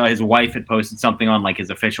 again, I saw his wife had posted something on like his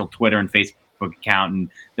official Twitter and Facebook account. And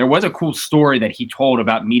there was a cool story that he told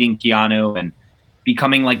about meeting Keanu and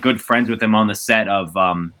becoming like good friends with him on the set of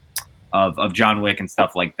John Wick and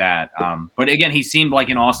stuff like that. But again, he seemed like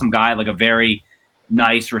an awesome guy, like a very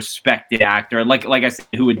nice, respected actor, like I said,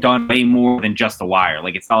 who had done way more than just The Wire.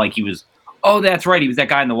 Like it's not like he was, oh, that's right, he was that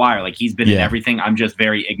guy in The Wire. Like he's been in everything. I'm just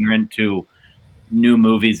very ignorant to new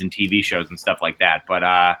movies and TV shows and stuff like that. But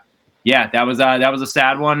that was a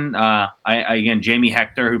sad one. Again, Jamie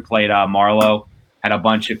Hector, who played Marlo, had a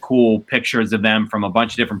bunch of cool pictures of them from a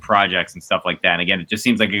bunch of different projects and stuff like that. And again, it just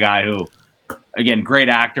seems like a guy who, again, great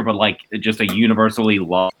actor, but like just a universally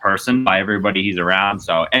loved person by everybody he's around.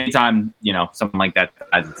 So anytime, something like that,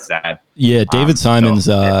 it's sad. Yeah. David Simon's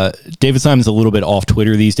a little bit off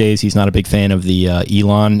Twitter these days. He's not a big fan of the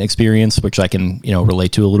Elon experience, which I can,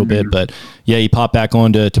 relate to a little bit, but yeah, he popped back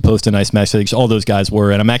on to post a nice message. All those guys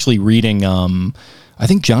were, and I'm actually reading, I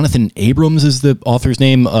think Jonathan Abrams is the author's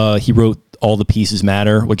name. He wrote All the Pieces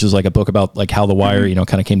Matter, which is like a book about like how The Wire,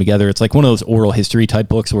 kind of came together. It's like one of those oral history type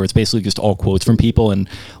books where it's basically just all quotes from people, and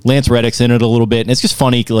Lance Reddick's in it a little bit. And it's just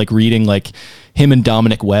funny, like reading like him and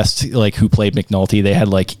Dominic West, like who played McNulty. They had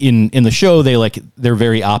like in the show, they're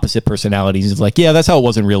very opposite personalities. It's like, yeah, that's how it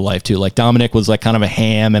was in real life too. Like Dominic was like kind of a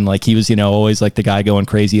ham and like he was, always like the guy going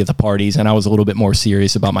crazy at the parties. And I was a little bit more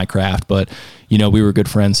serious about my craft, but we were good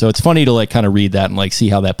friends. So it's funny to like kind of read that and like see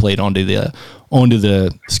how that played onto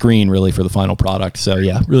the screen really for the final product. So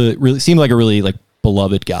yeah, really seemed like a really like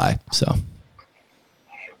beloved guy. So,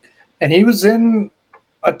 and he was in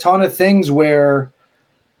a ton of things where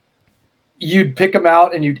you'd pick him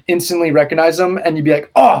out and you'd instantly recognize him and you'd be like,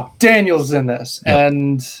 oh, Daniel's in this. Yep.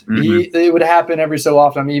 And it would happen every so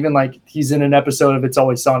often. I mean, even like he's in an episode of It's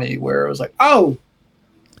Always Sunny where it was like, oh,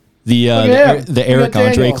 The Eric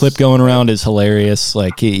Andre clip going around is hilarious.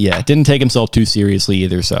 Like, didn't take himself too seriously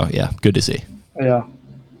either. So yeah, good to see. Yeah,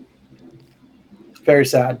 very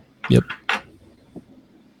sad. Yep.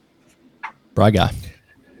 Bry guy.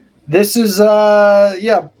 This is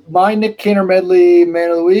my Nik-Caner Medley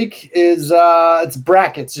Man of the Week is it's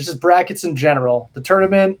brackets. It's just brackets in general. The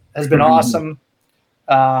tournament has been awesome.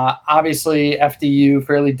 Obviously, FDU,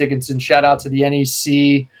 Fairleigh Dickinson, shout out to the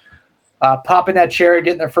NEC. Popping that cherry,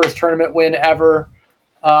 getting their first tournament win ever.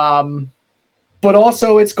 But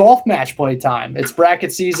also, it's golf match play time. It's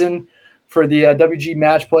bracket season for the WG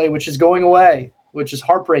match play, which is going away, which is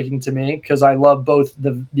heartbreaking to me because I love both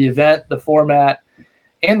the event, the format,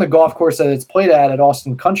 and the golf course that it's played at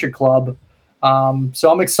Austin Country Club.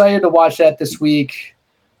 So I'm excited to watch that this week,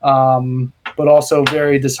 but also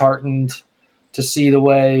very disheartened to see the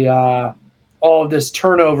way all of this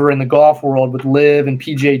turnover in the golf world with LIV and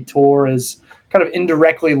PGA Tour has kind of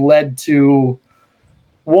indirectly led to,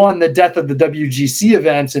 one, the death of the WGC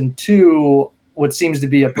events, and two, what seems to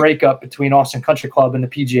be a breakup between Austin Country Club and the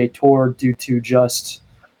PGA Tour due to just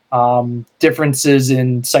differences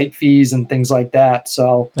in site fees and things like that.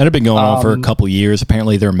 So that had been going on for a couple years.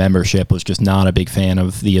 Apparently their membership was just not a big fan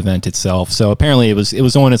of the event itself. So apparently it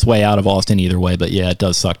was on its way out of Austin either way, but yeah, it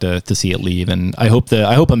does suck to see it leave. And I hope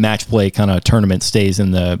a match play kind of tournament stays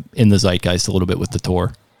in the zeitgeist a little bit with the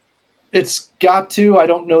tour. It's got to. I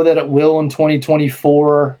don't know that it will in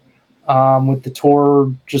 2024 with the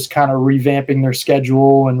tour just kind of revamping their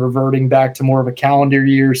schedule and reverting back to more of a calendar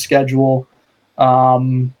year schedule.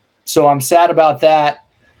 So I'm sad about that,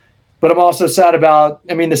 but I'm also sad about,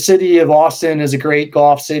 the city of Austin is a great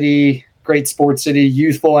golf city, great sports city,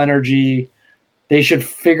 youthful energy. They should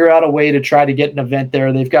figure out a way to try to get an event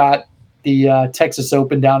there. They've got the Texas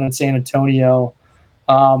Open down in San Antonio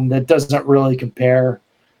that doesn't really compare,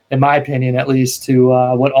 in my opinion, at least, to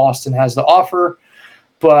what Austin has to offer.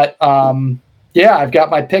 But I've got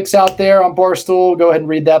my picks out there on Barstool. Go ahead and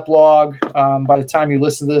read that blog. By the time you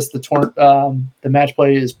listen to this, the match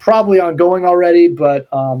play is probably ongoing already. But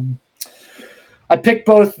I picked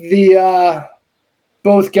both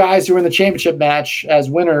guys who were in the championship match as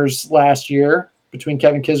winners last year between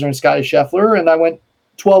Kevin Kisner and Scotty Scheffler, and I went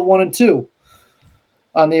 12-1-2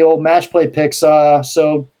 on the old match play picks.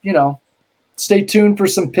 So stay tuned for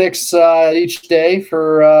some picks each day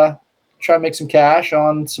for. Try to make some cash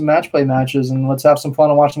on some match play matches, and let's have some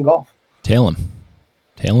fun and watch some golf. Tail him.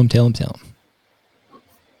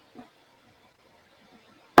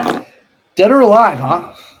 Dead or alive,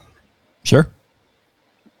 huh? Sure.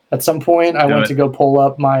 At some point, I went to go pull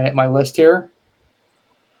up my list here,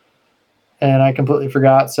 and I completely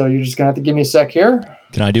forgot. So you're just gonna have to give me a sec here.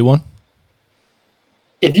 Can I do one?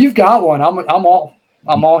 If you've got one, I'm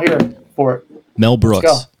all here for it. Mel Brooks.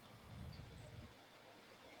 Let's go.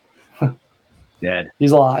 Dead. He's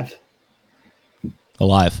alive.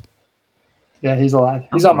 Alive. Yeah, he's alive.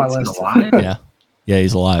 He's on my list. Yeah,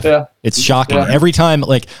 he's alive. Yeah. It's shocking. Yeah. Every time,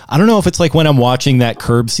 I don't know if it's like when I'm watching that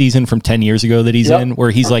Curb season from 10 years ago that he's in, where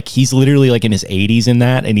he's literally like in his 80s in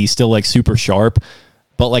that, and he's still like super sharp.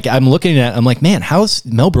 But I'm looking at it, I'm like, man, how's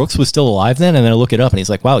Mel Brooks was still alive then? And then I look it up, and he's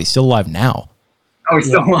like, wow, he's still alive now. Oh, he's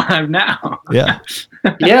still alive now. Yeah.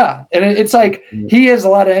 Yeah, and it's like he has a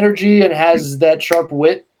lot of energy and has that sharp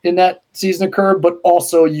wit in that season of Curb, but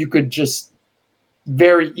also you could just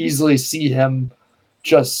very easily see him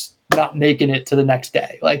just not making it to the next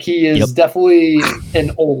day. Like he is definitely an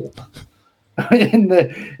old in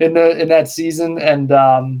that season,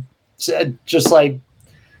 and just like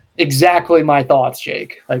exactly my thoughts,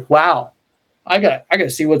 Jake. Like, wow, I got to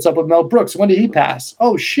see what's up with Mel Brooks. When did he pass?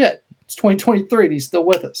 Oh shit, it's 2023 and he's still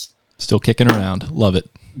with us, still kicking around. Love it.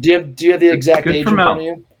 Do you have the exact age in front of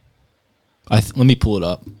you? Let me pull it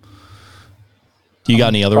up. Do you got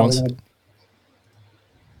any other ones?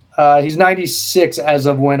 He's 96 as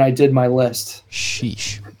of when I did my list.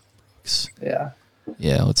 Sheesh. Yeah.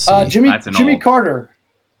 Yeah, let's see. Jimmy Carter.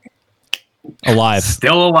 Alive.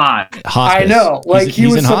 Still alive. Hospice. I know. Like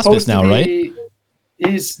he's in hospice now, right?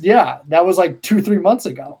 That was like 2-3 months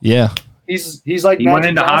ago. Yeah. He's like he Magic went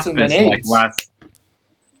into Johnson hospice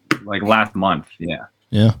last month. Yeah.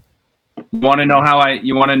 Yeah. You want to know how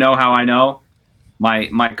I know?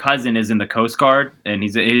 My cousin is in the Coast Guard, and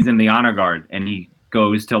he's in the Honor Guard, and he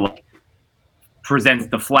goes to presents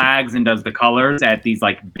the flags and does the colors at these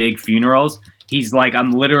big funerals. He's like,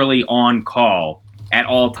 I'm literally on call at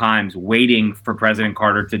all times waiting for President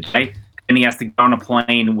Carter to die, and he has to get on a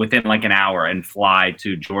plane within an hour and fly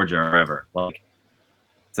to Georgia or wherever.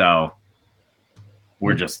 So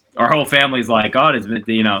we're just, our whole family's like, oh,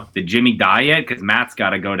 did Jimmy die yet? Because Matt's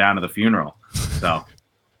got to go down to the funeral. So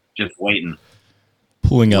just waiting.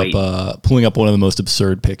 pulling up one of the most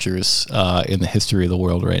absurd pictures in the history of the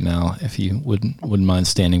world right now. If you wouldn't mind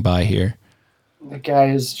standing by here. The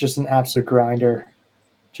guy is just an absolute grinder,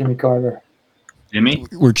 Jimmy Carter. Jimmy,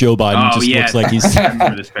 where Joe Biden looks like he's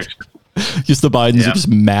this picture. Just the Bidens are just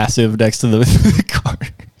massive next to the car.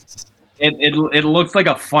 It looks like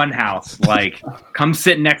a fun house. Like, come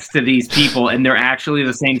sit next to these people, and they're actually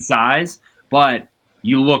the same size, but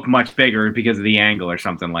you look much bigger because of the angle or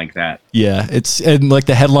something like that. Yeah, and like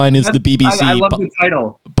the headline is the BBC. I love the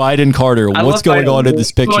title. Biden Carter. What's going on in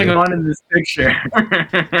this picture? What's going on in this picture?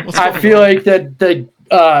 I feel like that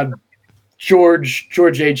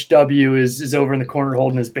George H.W. is over in the corner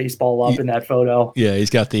holding his baseball up in that photo. Yeah, he's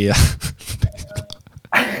got the.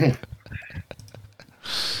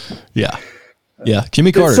 Yeah,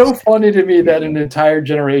 Jimmy Carter. It's so funny to me that an entire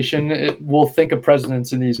generation will think of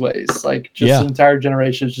presidents in these ways. Like, an entire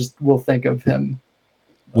generation just will think of him.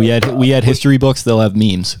 We had history books. They'll have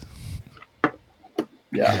memes.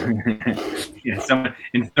 Yeah. Someone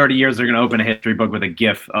in 30 years they're going to open a history book with a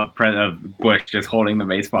GIF of Bush just holding the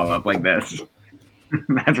baseball up like this.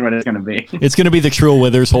 That's what it's going to be. It's going to be the Trill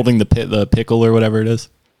Withers holding the pickle or whatever it is.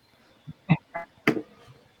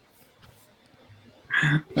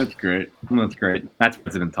 That's great. That's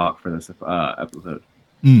president talk for this episode.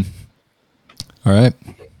 All right.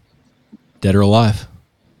 Dead or alive?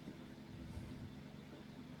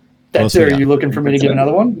 That's it. Are you looking for me to give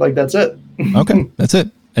another one? Like, that's it. Okay, that's it.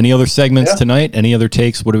 Any other segments tonight? Any other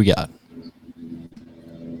takes? What do we got?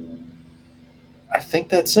 I think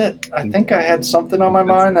that's it. I think I had something on my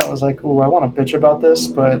mind that was like, oh, I want to bitch about this,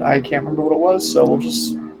 but I can't remember what it was. So we'll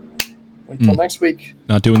just wait till next week.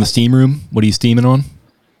 Not doing the steam room? What are you steaming on?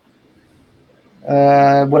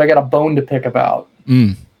 What I got a bone to pick about.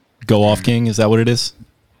 Go off, King. Is that what it is?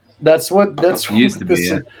 That's what used to be.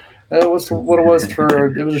 That was what it was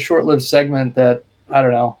for. It was a short-lived segment that I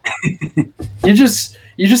don't know. You just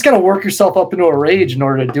got to work yourself up into a rage in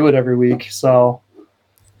order to do it every week. So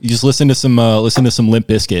you just listen to some Limp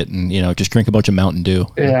Bizkit and just drink a bunch of Mountain Dew.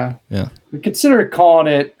 Yeah. Yeah. We consider calling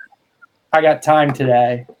it. I got time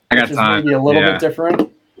today. I got time. Maybe a little bit different.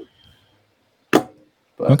 But.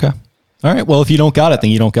 Okay. All right. Well, if you don't got it,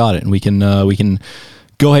 then you don't got it, and we can go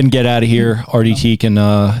ahead and get out of here. RDT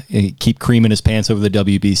can keep creaming his pants over the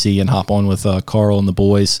WBC and hop on with Carl and the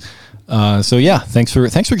boys. So yeah, thanks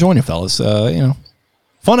for joining, fellas.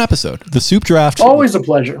 Fun episode. The soup draft, always a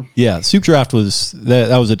pleasure. Yeah, soup draft was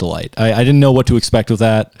that was a delight. I didn't know what to expect with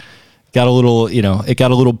that. Got a little, it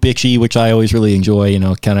got a little bitchy, which I always really enjoy.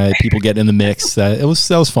 Kind of people getting in the mix. That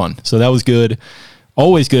was fun. So that was good.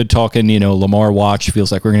 Always good talking, Lamar watch.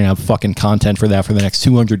 Feels like we're going to have fucking content for that for the next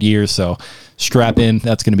 200 years. So strap in.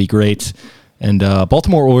 That's going to be great. And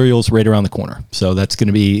Baltimore Orioles right around the corner. So that's going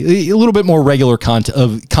to be a little bit more regular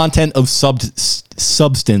content of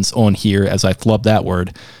substance on here as I flub that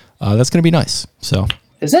word. That's going to be nice. So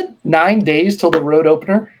is it 9 days till the road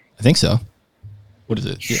opener? I think so. What is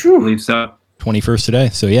it? I believe so. 21st today.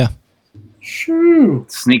 So yeah. Shoo.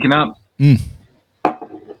 Sneaking up.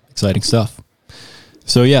 Exciting stuff.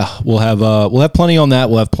 So yeah, we'll have plenty on that.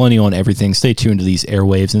 We'll have plenty on everything. Stay tuned to these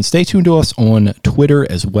airwaves and stay tuned to us on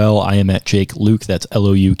Twitter as well. I am at Jake Luke. That's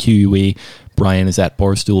LOUQUE. Brian is at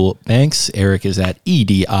Barstool Banks. Eric is at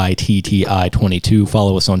EDITTI22.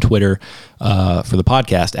 Follow us on Twitter for the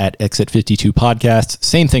podcast at Exit52 Podcasts.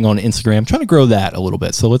 Same thing on Instagram. I'm trying to grow that a little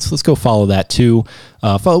bit. So let's go follow that too.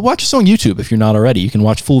 Watch us on YouTube if you're not already. You can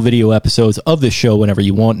watch full video episodes of this show whenever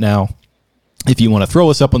you want now. If you want to throw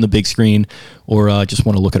us up on the big screen or just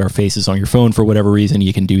want to look at our faces on your phone for whatever reason,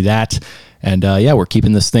 you can do that. And we're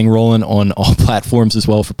keeping this thing rolling on all platforms as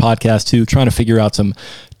well for podcasts too. Trying to figure out some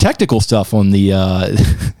technical stuff on the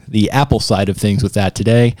the Apple side of things with that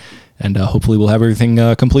today. And hopefully we'll have everything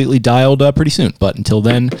completely dialed up pretty soon. But until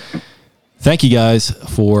then, thank you guys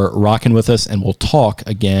for rocking with us, and we'll talk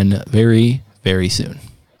again very, very soon.